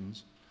operating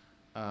nations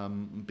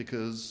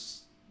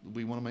because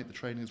we want to make the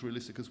training as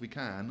realistic as we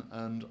can.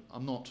 And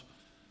I'm not,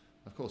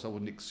 of course, I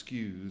wouldn't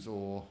excuse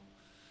or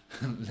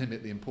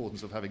limit the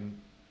importance of having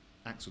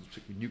accidents,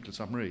 particularly nuclear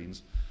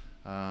submarines,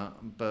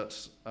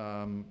 but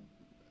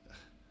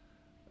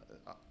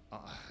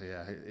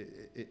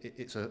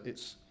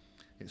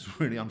it's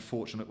really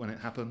unfortunate when it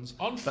happens.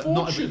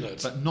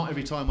 Unfortunate, but not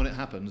every time when it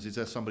happens is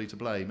there somebody to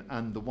blame.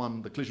 And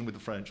the collision with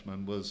the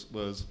Frenchman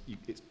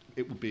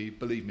it would be,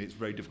 believe me, it's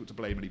very difficult to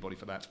blame anybody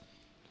for that.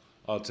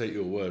 I'll take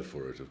your word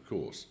for it, of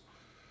course.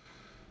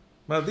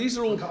 Now these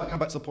are all. I'll come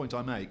back to the point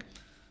I make.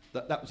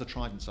 That was a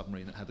Trident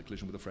submarine that had the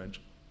collision with the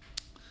French.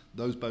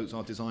 Those boats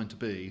are designed to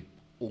be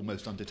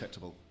almost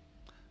undetectable,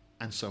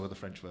 and so are the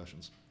French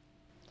versions.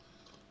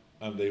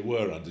 And they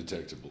were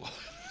undetectable.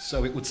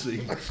 So it would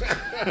seem.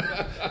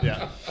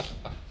 Yeah.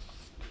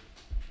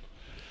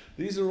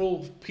 These are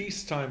all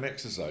peacetime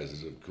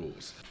exercises, of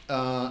course.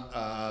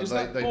 Is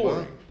that they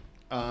boring?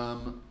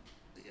 Were.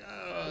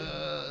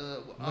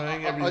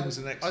 Knowing everything's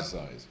an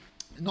exercise.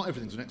 Not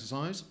everything's an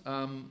exercise.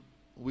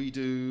 We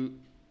do.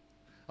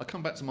 I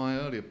come back to my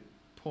earlier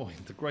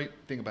point. The great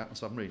thing about a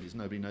submarine is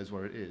nobody knows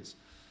where it is.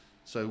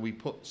 So we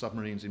put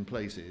submarines in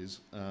places,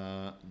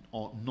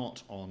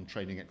 not on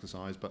training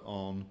exercise, but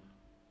on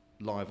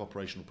live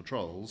operational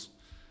patrols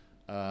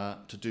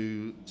to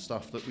do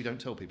stuff that we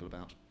don't tell people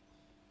about.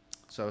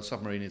 So a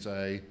submarine is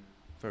a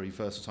very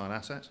versatile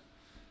asset.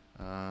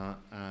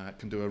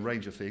 Can do a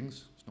range of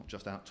things. It's not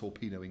just out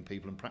torpedoing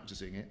people and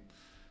practicing it.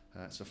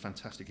 It's a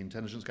fantastic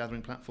intelligence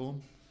gathering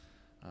platform.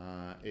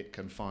 It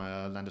can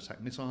fire land attack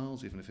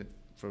missiles, even if it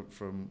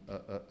from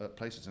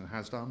places, and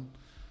has done.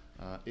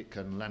 It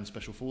can land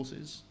special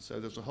forces. So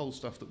there's a whole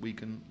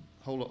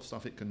lot of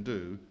stuff it can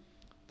do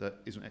that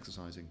isn't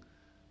exercising.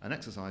 And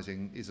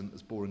exercising isn't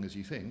as boring as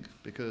you think,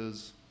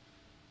 because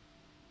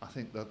I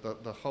think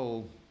that the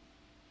whole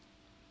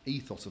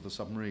ethos of a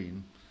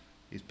submarine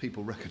is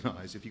people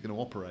recognise if you're going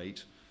to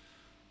operate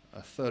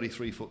a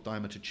 33-foot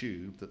diameter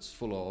tube that's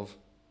full of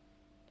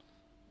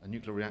a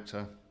nuclear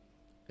reactor,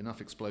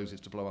 enough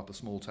explosives to blow up a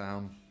small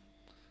town,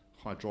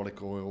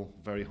 hydraulic oil,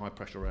 very high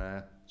pressure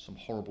air, some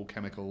horrible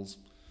chemicals,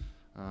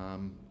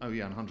 and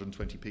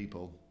 120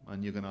 people,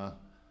 and you're going to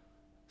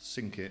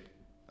sink it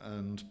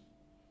and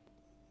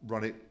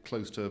run it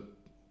close to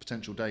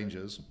potential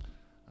dangers,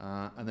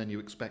 and then you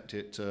expect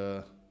it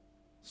to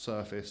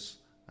surface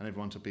and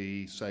everyone to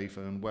be safe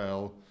and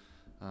well,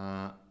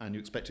 and you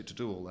expect it to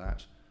do all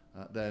that,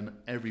 then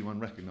everyone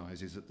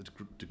recognises that the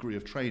degree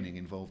of training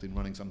involved in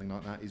running something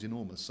like that is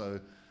enormous. So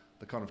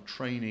the kind of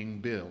training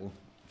bill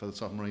for the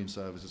submarine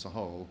service as a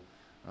whole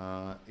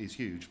is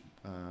huge.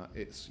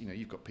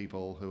 You've got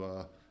people who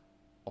are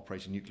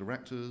operating nuclear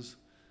reactors,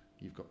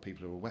 you've got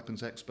people who are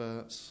weapons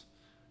experts,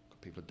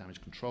 people are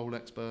damage control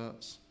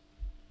experts,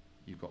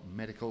 you've got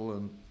medical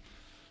and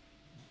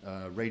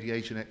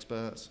radiation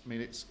experts. I mean,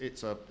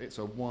 it's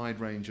a wide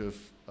range of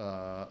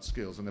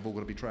skills, and they've all got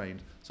to be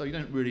trained. So you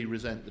don't really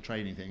resent the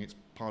training thing. It's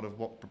part of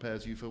what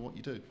prepares you for what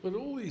you do. But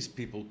all these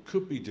people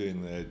could be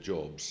doing their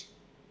jobs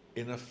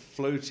in a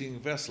floating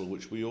vessel,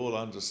 which we all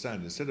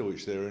understand, instead of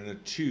which they're in a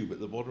tube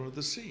at the bottom of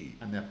the sea.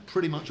 And they're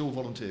pretty much all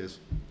volunteers.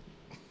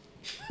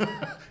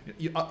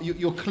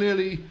 You're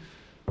clearly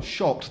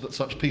shocked that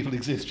such people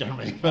exist,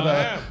 Jeremy.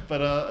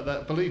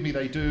 But believe me,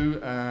 they do.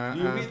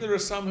 You mean there are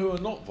some who are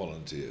not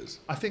volunteers?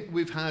 I think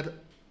we've had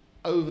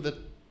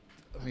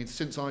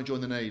since I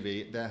joined the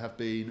Navy, there have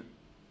been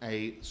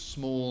a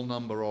small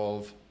number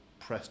of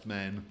pressed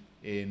men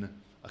in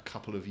a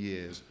couple of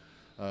years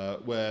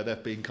where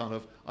they've been kind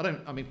of,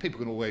 people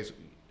can always,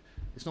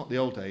 it's not the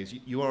old days,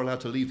 you are allowed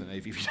to leave the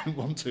Navy if you don't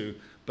want to,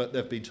 but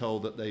they've been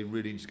told that they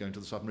really need to go into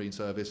the submarine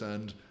service,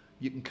 and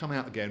you can come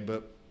out again,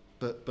 but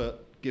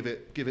give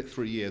it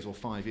 3 years or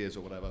 5 years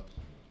or whatever.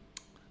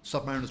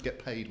 Submariners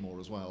get paid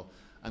more as well,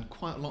 and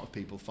quite a lot of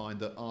people find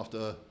that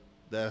after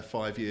their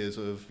 5 years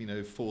of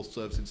forced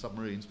service in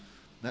submarines,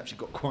 they actually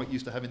got quite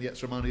used to having the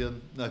extra money,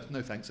 and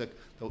no thanks,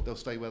 they'll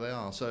stay where they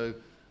are. So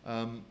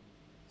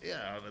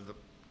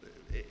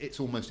it's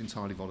almost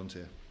entirely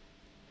volunteer.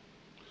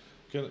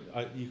 You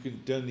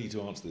don't need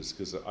to answer this,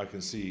 because I can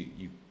see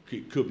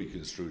it could be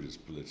construed as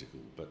political,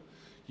 but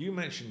you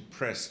mentioned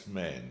pressed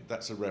men.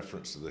 That's a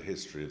reference to the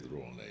history of the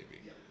Royal Navy.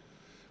 Yep.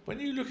 When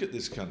you look at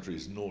this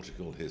country's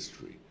nautical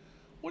history,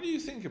 what do you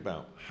think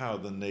about how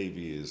the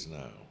Navy is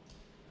now?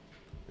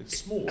 It's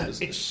small,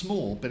 isn't it? It's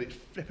small, but it's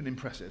flipping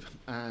impressive.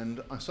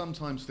 And I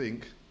sometimes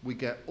think we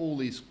get all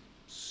these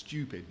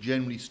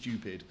generally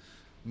stupid,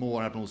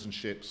 more admirals than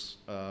ships.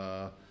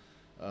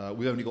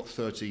 We've only got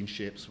 13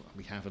 ships.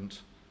 We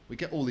haven't. We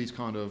get all these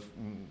kind of,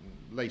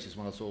 latest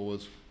one I saw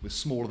was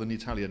smaller than the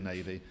Italian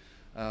Navy.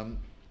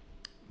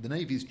 The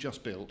Navy's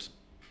just built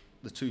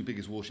the 2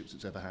 biggest warships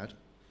it's ever had.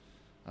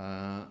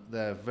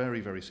 They're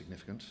very, very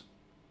significant.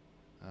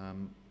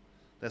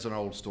 There's an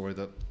old story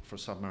that for a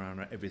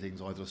submariner,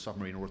 everything's either a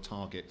submarine or a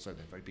target, so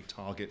they're very big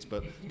targets,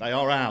 but they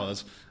are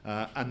ours,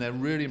 and they're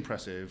really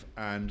impressive.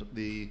 And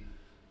the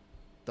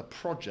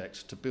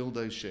project to build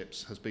those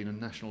ships has been a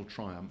national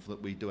triumph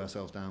that we do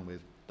ourselves down with.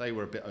 They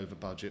were a bit over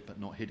budget, but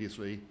not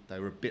hideously.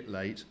 They were a bit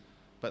late,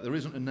 but there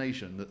isn't a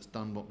nation that's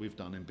done what we've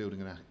done in building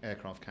an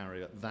aircraft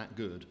carrier that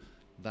good,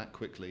 that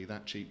quickly,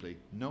 that cheaply.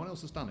 No one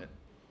else has done it.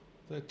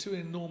 They're two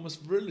enormous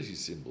virility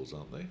symbols,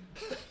 aren't they?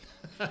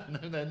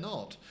 No, they're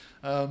not.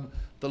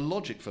 The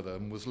logic for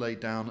them was laid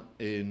down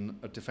in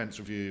a defence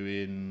review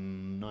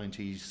in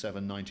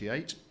 97,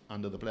 98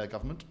 under the Blair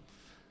government.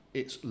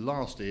 It's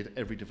lasted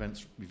every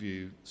defence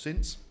review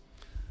since.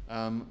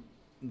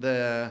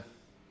 There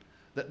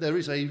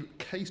is a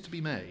case to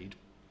be made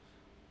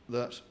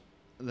that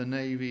the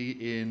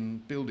Navy, in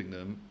building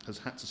them, has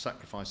had to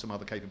sacrifice some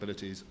other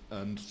capabilities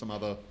and some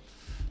other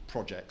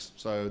projects.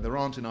 So there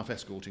aren't enough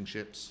escorting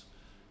ships.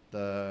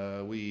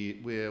 We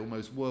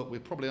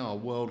probably are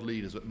world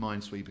leaders at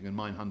mine sweeping and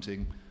mine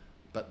hunting,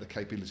 but the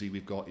capability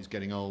we've got is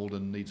getting old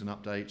and needs an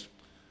update.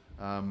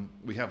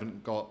 We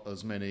haven't got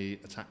as many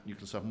attack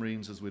nuclear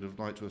submarines as we'd have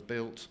liked to have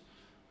built,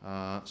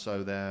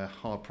 so they're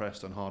hard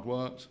pressed and hard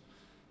worked.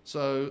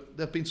 So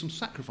there have been some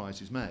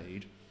sacrifices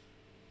made,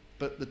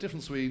 but the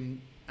difference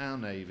between our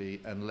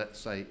Navy and, let's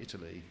say,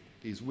 Italy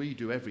is we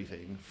do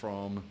everything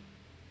from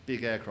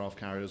big aircraft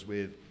carriers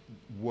with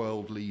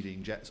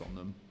world-leading jets on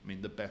them, I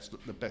mean the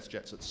best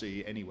jets at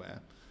sea anywhere,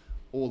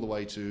 all the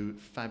way to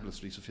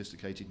fabulously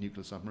sophisticated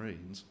nuclear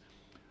submarines.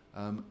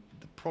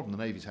 The problem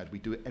the Navy's had, we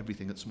do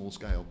everything at small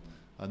scale,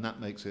 and that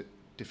makes it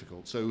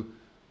difficult. So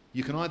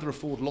you can either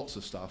afford lots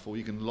of stuff or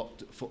you can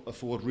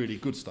afford really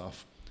good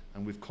stuff,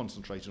 and we've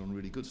concentrated on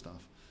really good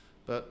stuff.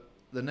 But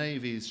the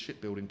Navy's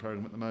shipbuilding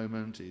program at the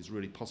moment is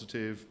really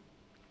positive.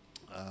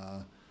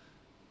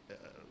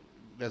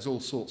 There's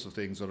all sorts of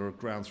things that are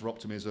grounds for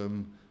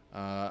optimism.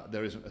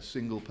 There isn't a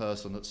single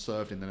person that's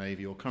served in the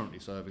Navy or currently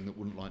serving that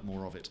wouldn't like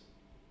more of it.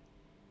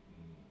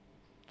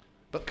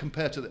 But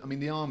compared to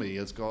the Army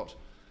has got...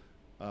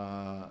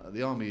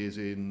 the Army is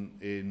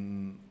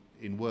in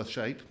worse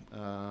shape.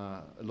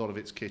 A lot of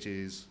its kit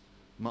is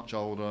much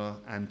older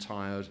and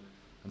tired,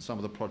 and some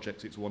of the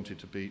projects it's wanted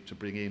to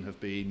bring in have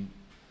been,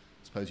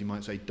 I suppose you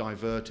might say,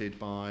 diverted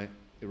by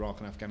Iraq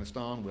and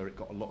Afghanistan, where it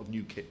got a lot of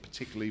new kit,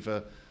 particularly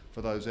for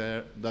those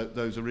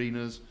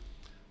arenas.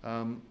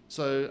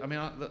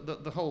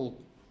 The whole,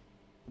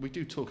 we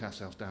do talk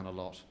ourselves down a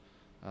lot,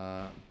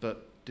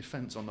 but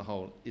defence on the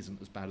whole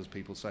isn't as bad as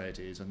people say it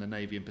is, and the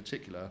Navy in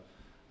particular,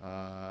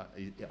 I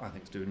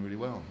think, is doing really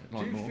well.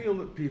 Do you feel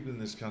that people in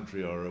this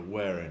country are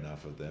aware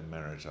enough of their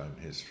maritime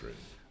history?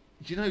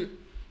 Do you know,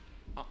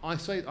 I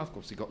say, I've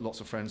obviously got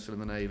lots of friends still in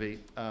the Navy.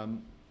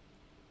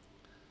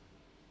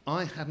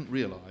 I hadn't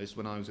realised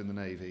when I was in the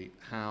Navy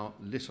how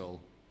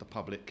little the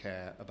public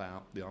care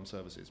about the armed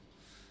services.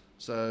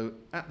 So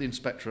at the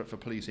Inspectorate for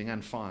Policing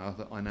and Fire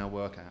that I now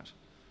work at,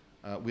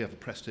 we have a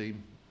press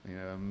team,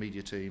 a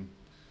media team,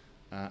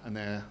 and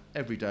they're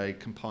every day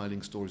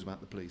compiling stories about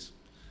the police.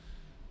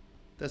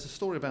 There's a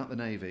story about the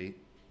Navy.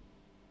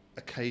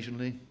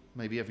 Occasionally,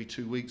 maybe every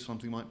 2 weeks,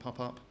 something might pop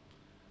up.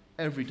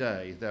 Every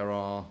day there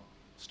are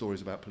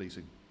stories about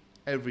policing.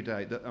 Every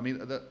day.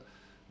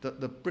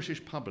 The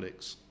British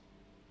public's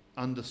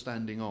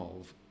understanding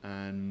of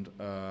and,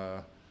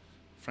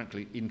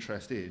 frankly,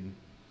 interest in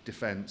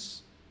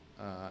defence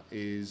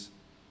is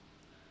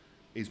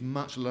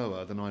much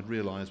lower than I'd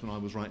realised when I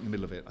was right in the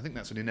middle of it. I think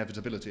that's an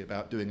inevitability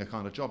about doing a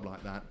kind of job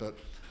like that, but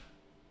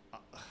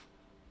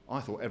I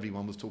thought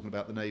everyone was talking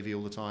about the Navy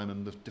all the time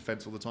and the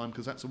defence all the time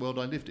because that's the world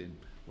I lived in.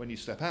 When you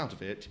step out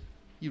of it,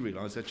 you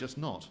realise they're just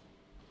not.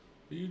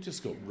 You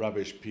just got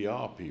rubbish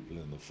PR people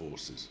in the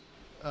forces.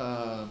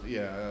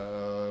 You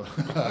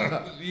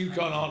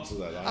can't answer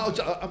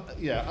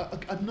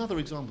that. Another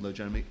example though,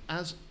 Jeremy,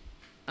 as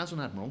an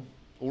admiral,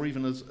 or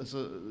even as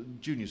a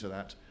junior to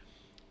that,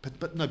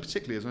 but no,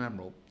 particularly as an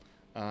admiral,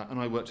 and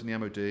I worked in the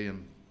MOD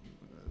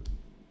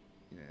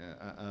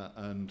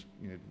and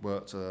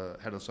worked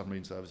head of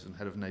submarine service and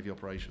head of Navy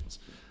operations.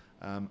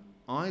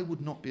 I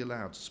would not be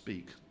allowed to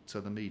speak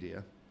to the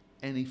media,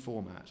 any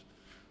format,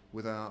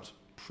 without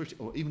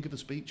or even give a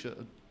speech at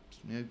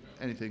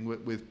anything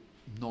with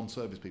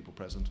non-service people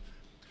present,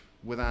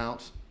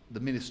 without the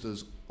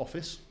minister's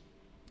office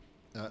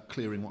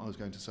clearing what I was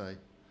going to say.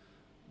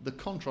 The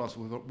contrast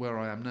with where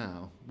I am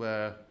now,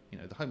 where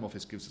the Home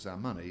Office gives us our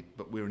money,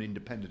 but we're an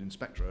independent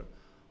inspectorate,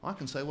 I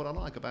can say what I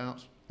like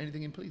about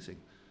anything in policing.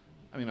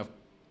 I mean,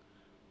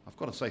 I've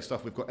got to say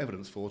stuff we've got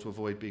evidence for to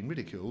avoid being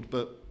ridiculed,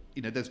 but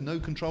there's no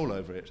control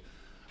over it.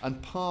 And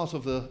part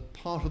of the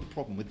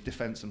problem with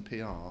defence and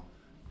PR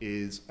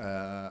is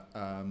the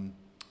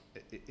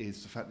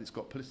fact that it's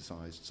got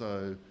politicised.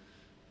 So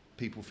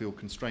people feel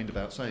constrained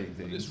about saying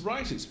things. Well, it's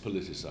right, it's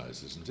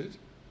politicised, isn't it?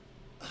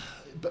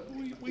 But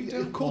we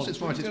don't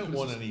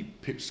want any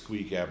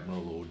pipsqueak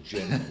admiral or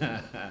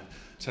general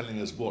telling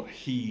us what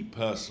he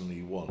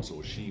personally wants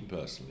or she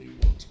personally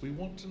wants. We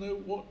want to know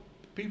what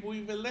people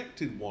we've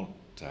elected want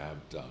to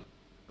have done.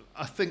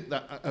 I think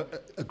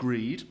that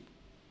agreed.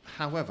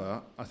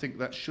 However, I think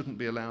that shouldn't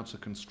be allowed to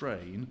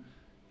constrain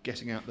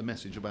getting out the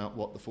message about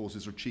what the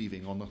forces are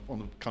achieving on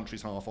the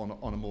country's half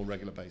on a more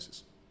regular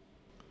basis.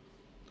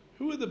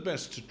 Who are the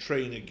best to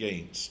train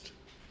against?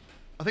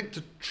 I think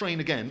to train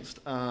against,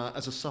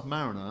 as a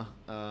submariner,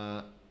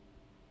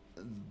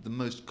 the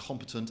most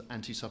competent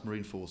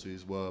anti-submarine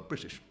forces were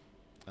British.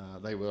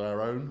 They were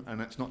our own,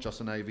 and it's not just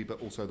the Navy,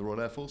 but also the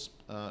Royal Air Force,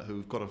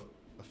 who've got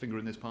a finger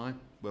in this pie,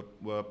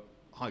 were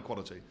high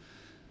quality.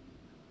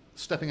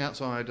 Stepping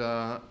outside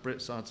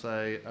Brits, I'd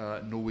say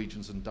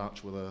Norwegians and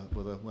Dutch were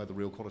where the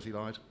real quality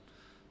lied,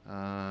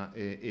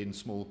 in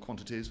small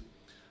quantities.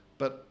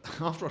 But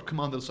after I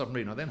commanded the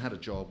submarine, I then had a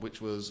job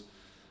which was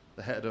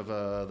the head of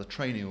the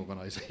training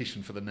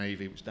organisation for the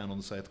Navy, which is down on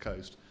the south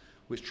coast,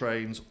 which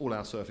trains all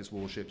our surface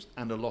warships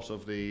and a lot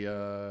of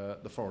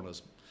the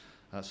foreigners.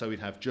 So we'd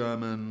have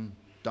German,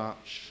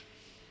 Dutch,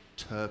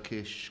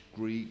 Turkish,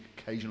 Greek,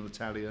 occasional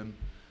Italian,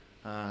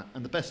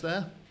 and the best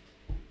there,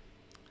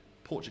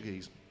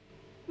 Portuguese.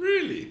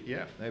 Really?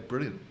 Yeah, they're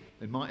brilliant.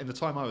 In the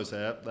time I was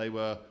there, they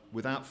were,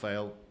 without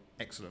fail,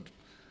 excellent.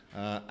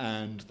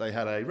 And they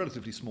had a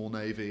relatively small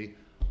navy,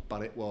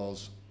 but it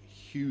was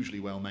hugely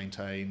well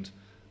maintained,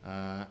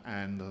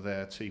 and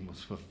their team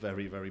was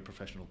very, very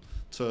professional.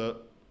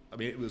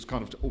 It was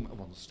kind of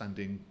a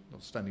standing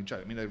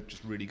joke. I mean, they were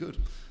just really good.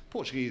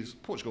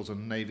 Portugal's a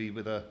navy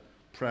with a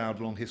proud,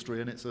 long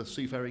history, and it's a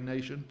seafaring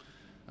nation.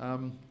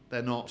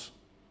 They're not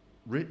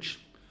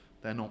rich,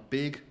 they're not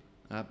big,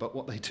 but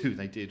what they do,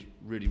 they did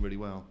really, really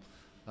well.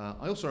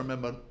 I also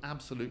remember an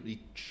absolutely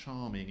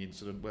charming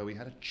incident where we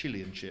had a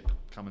Chilean ship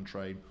come and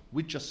train.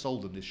 We'd just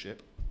sold them this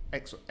ship,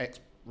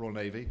 ex-Royal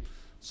Navy,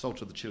 sold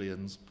to the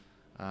Chileans,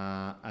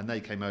 and they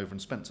came over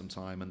and spent some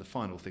time, and the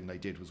final thing they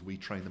did was we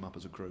trained them up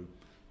as a crew,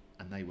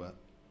 and they were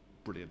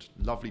brilliant,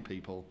 lovely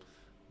people,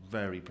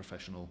 very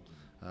professional.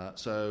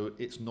 So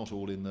it's not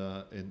all in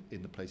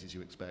the places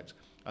you expect.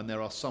 And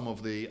there are some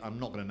of the, I'm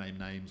not going to name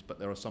names, but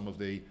there are some of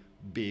the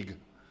big,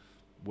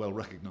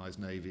 well-recognised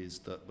navies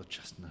that were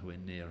just nowhere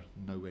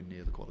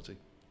near the quality.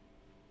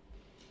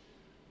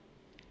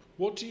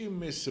 What do you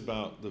miss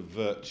about the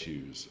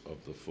virtues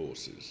of the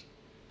forces?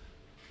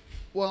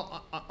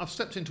 Well, I've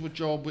stepped into a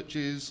job which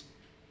is...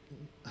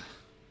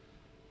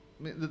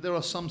 there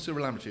are some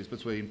similarities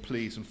between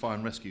police and fire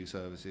and rescue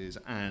services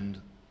and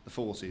the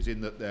forces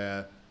in that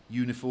they're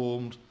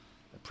uniformed,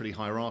 they're pretty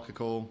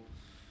hierarchical,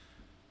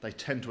 they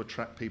tend to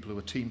attract people who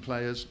are team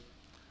players.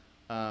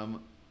 I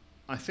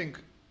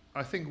think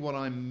what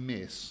I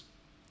miss,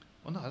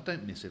 well, no, I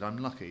don't miss it, I'm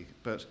lucky,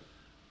 but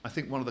I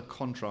think one of the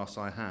contrasts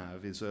I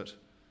have is that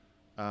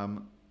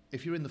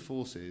if you're in the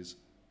forces,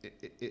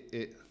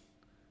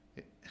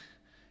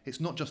 it's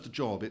not just a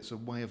job, it's a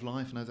way of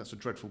life. I know that's a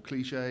dreadful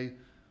cliche,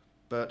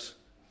 but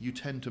you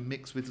tend to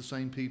mix with the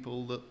same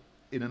people that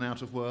in and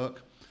out of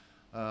work.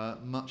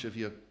 Much of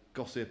your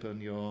gossip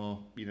and your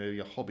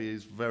hobby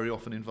is very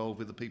often involved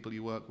with the people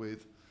you work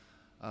with,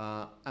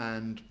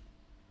 and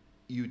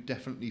you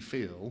definitely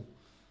feel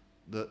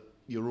that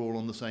you're all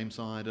on the same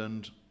side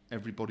and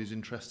everybody's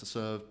interests are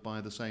served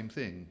by the same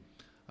thing.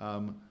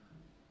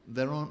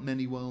 There aren't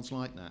many worlds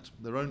like that.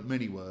 There aren't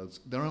many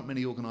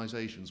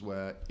organisations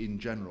where, in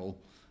general,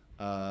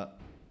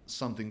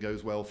 something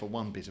goes well for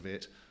one bit of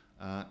it,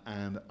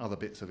 and other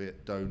bits of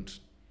it don't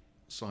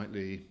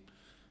slightly,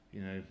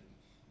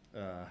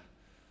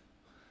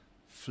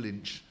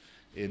 flinch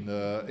in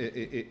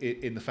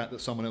the fact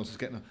that someone else is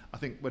getting. I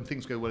think when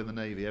things go well in the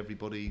Navy,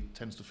 everybody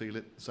tends to feel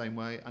it the same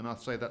way, and I'd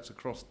say that's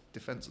across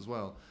defence as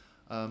well.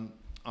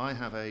 I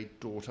have a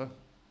daughter.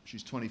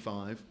 She's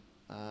 25,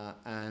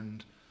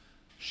 and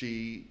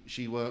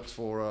she works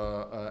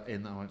for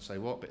in, I won't say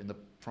what, but in the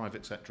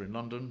private sector in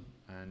London,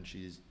 and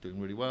she's doing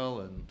really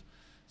well, and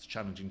it's a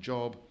challenging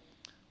job.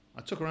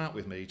 I took her out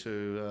with me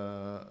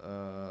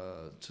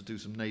to do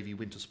some Navy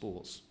winter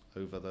sports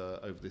over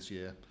this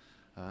year,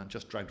 and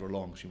just dragged her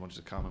along. She wanted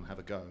to come and have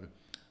a go,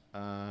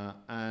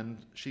 and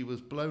she was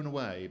blown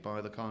away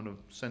by the kind of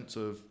sense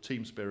of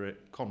team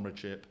spirit,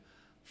 comradeship,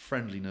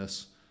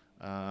 friendliness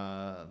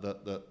that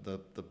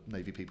the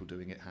Navy people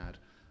doing it had.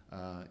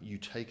 You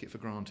take it for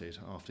granted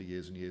after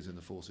years and years in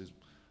the forces.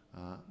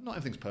 Not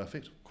everything's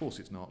perfect, of course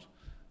it's not,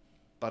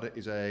 but it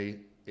is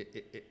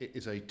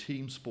a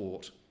team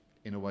sport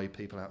in a way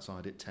people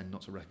outside it tend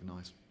not to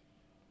recognise.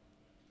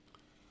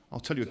 I'll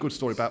tell you a good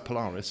story about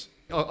Polaris.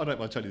 I don't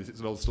mind telling you this, it's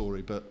an old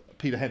story, but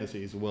Peter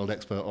Hennessy is a world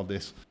expert on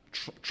this.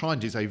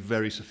 Trident is a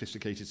very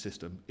sophisticated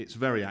system. It's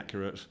very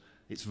accurate,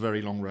 it's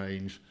very long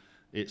range,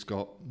 it's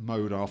got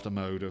mode after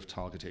mode of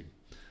targeting.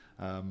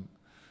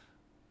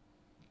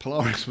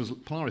 Polaris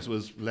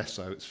was less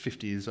so. It's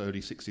 50s,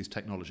 early 60s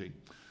technology.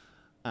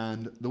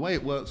 And the way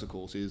it works, of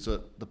course, is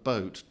that the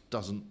boat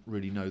doesn't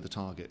really know the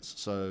targets.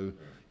 So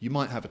you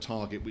might have a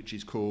target which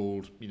is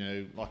called,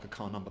 like a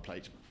car number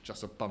plate,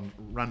 just a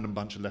random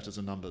bunch of letters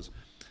and numbers.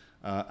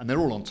 And they're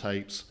all on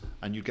tapes,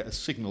 and you get a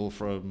signal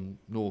from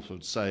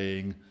northward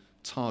saying,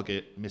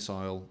 target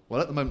missile. Well,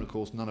 at the moment, of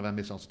course, none of our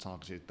missiles are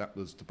targeted. That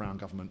was the Brown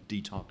government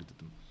detargeted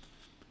them.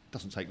 It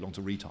doesn't take long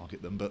to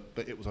retarget them, but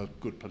it was a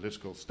good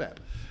political step.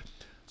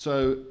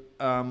 So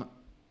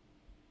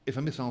if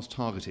a missile's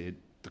targeted,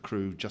 the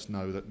crew just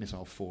know that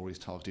missile 4 is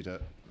targeted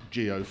at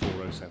GO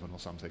 407 or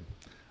something.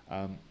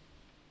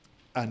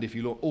 And if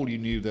you look, all you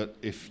knew that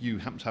if you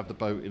happened to have the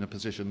boat in a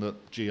position that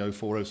GO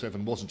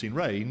 407 wasn't in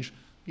range,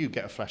 you'd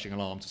get a flashing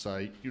alarm to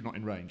say you're not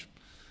in range.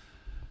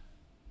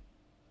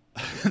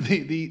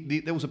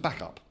 There was a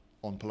backup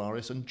on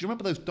Polaris, and do you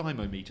remember those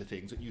dynamometer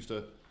things that used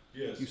to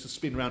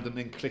spin round and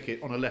then click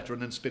it on a letter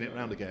and then spin it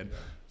round again?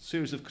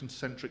 Series of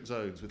concentric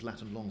zones with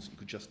lat and longs that you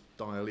could just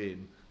dial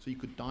in. So you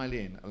could dial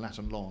in a lat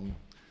and long,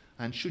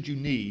 and should you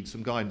need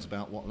some guidance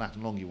about what lat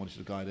and long you wanted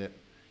to guide it,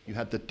 you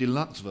had the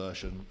deluxe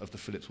version of the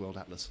Phillips World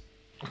Atlas.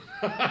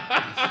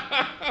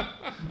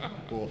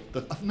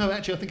 No,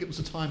 actually, I think it was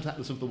the Times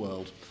Atlas of the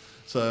World.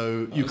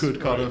 So you could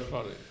kind of...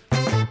 Funny.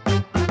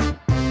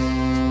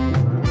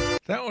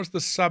 That was the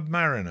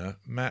submariner,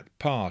 Matt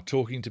Parr,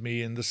 talking to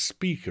me in the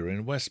Speaker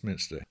in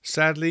Westminster.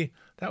 Sadly,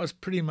 that was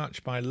pretty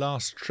much my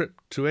last trip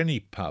to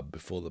any pub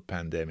before the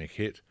pandemic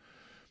hit,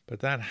 but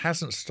that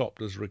hasn't stopped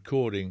us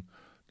recording,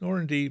 nor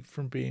indeed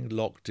from being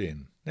locked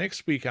in.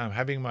 Next week I'm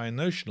having my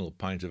notional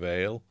pint of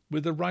ale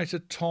with the writer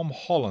Tom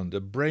Holland,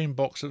 a brain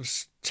box of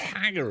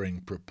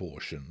staggering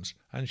proportions,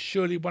 and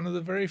surely one of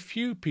the very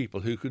few people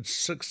who could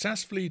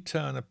successfully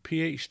turn a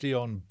PhD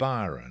on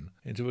Byron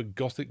into a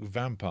gothic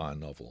vampire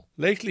novel.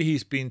 Lately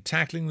he's been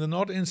tackling the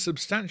not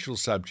insubstantial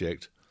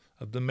subject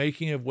of the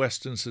making of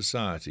Western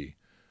society,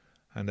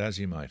 and as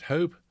you might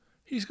hope,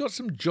 he's got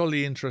some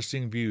jolly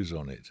interesting views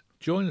on it.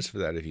 Join us for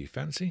that if you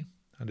fancy,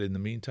 and in the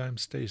meantime,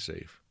 stay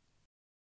safe.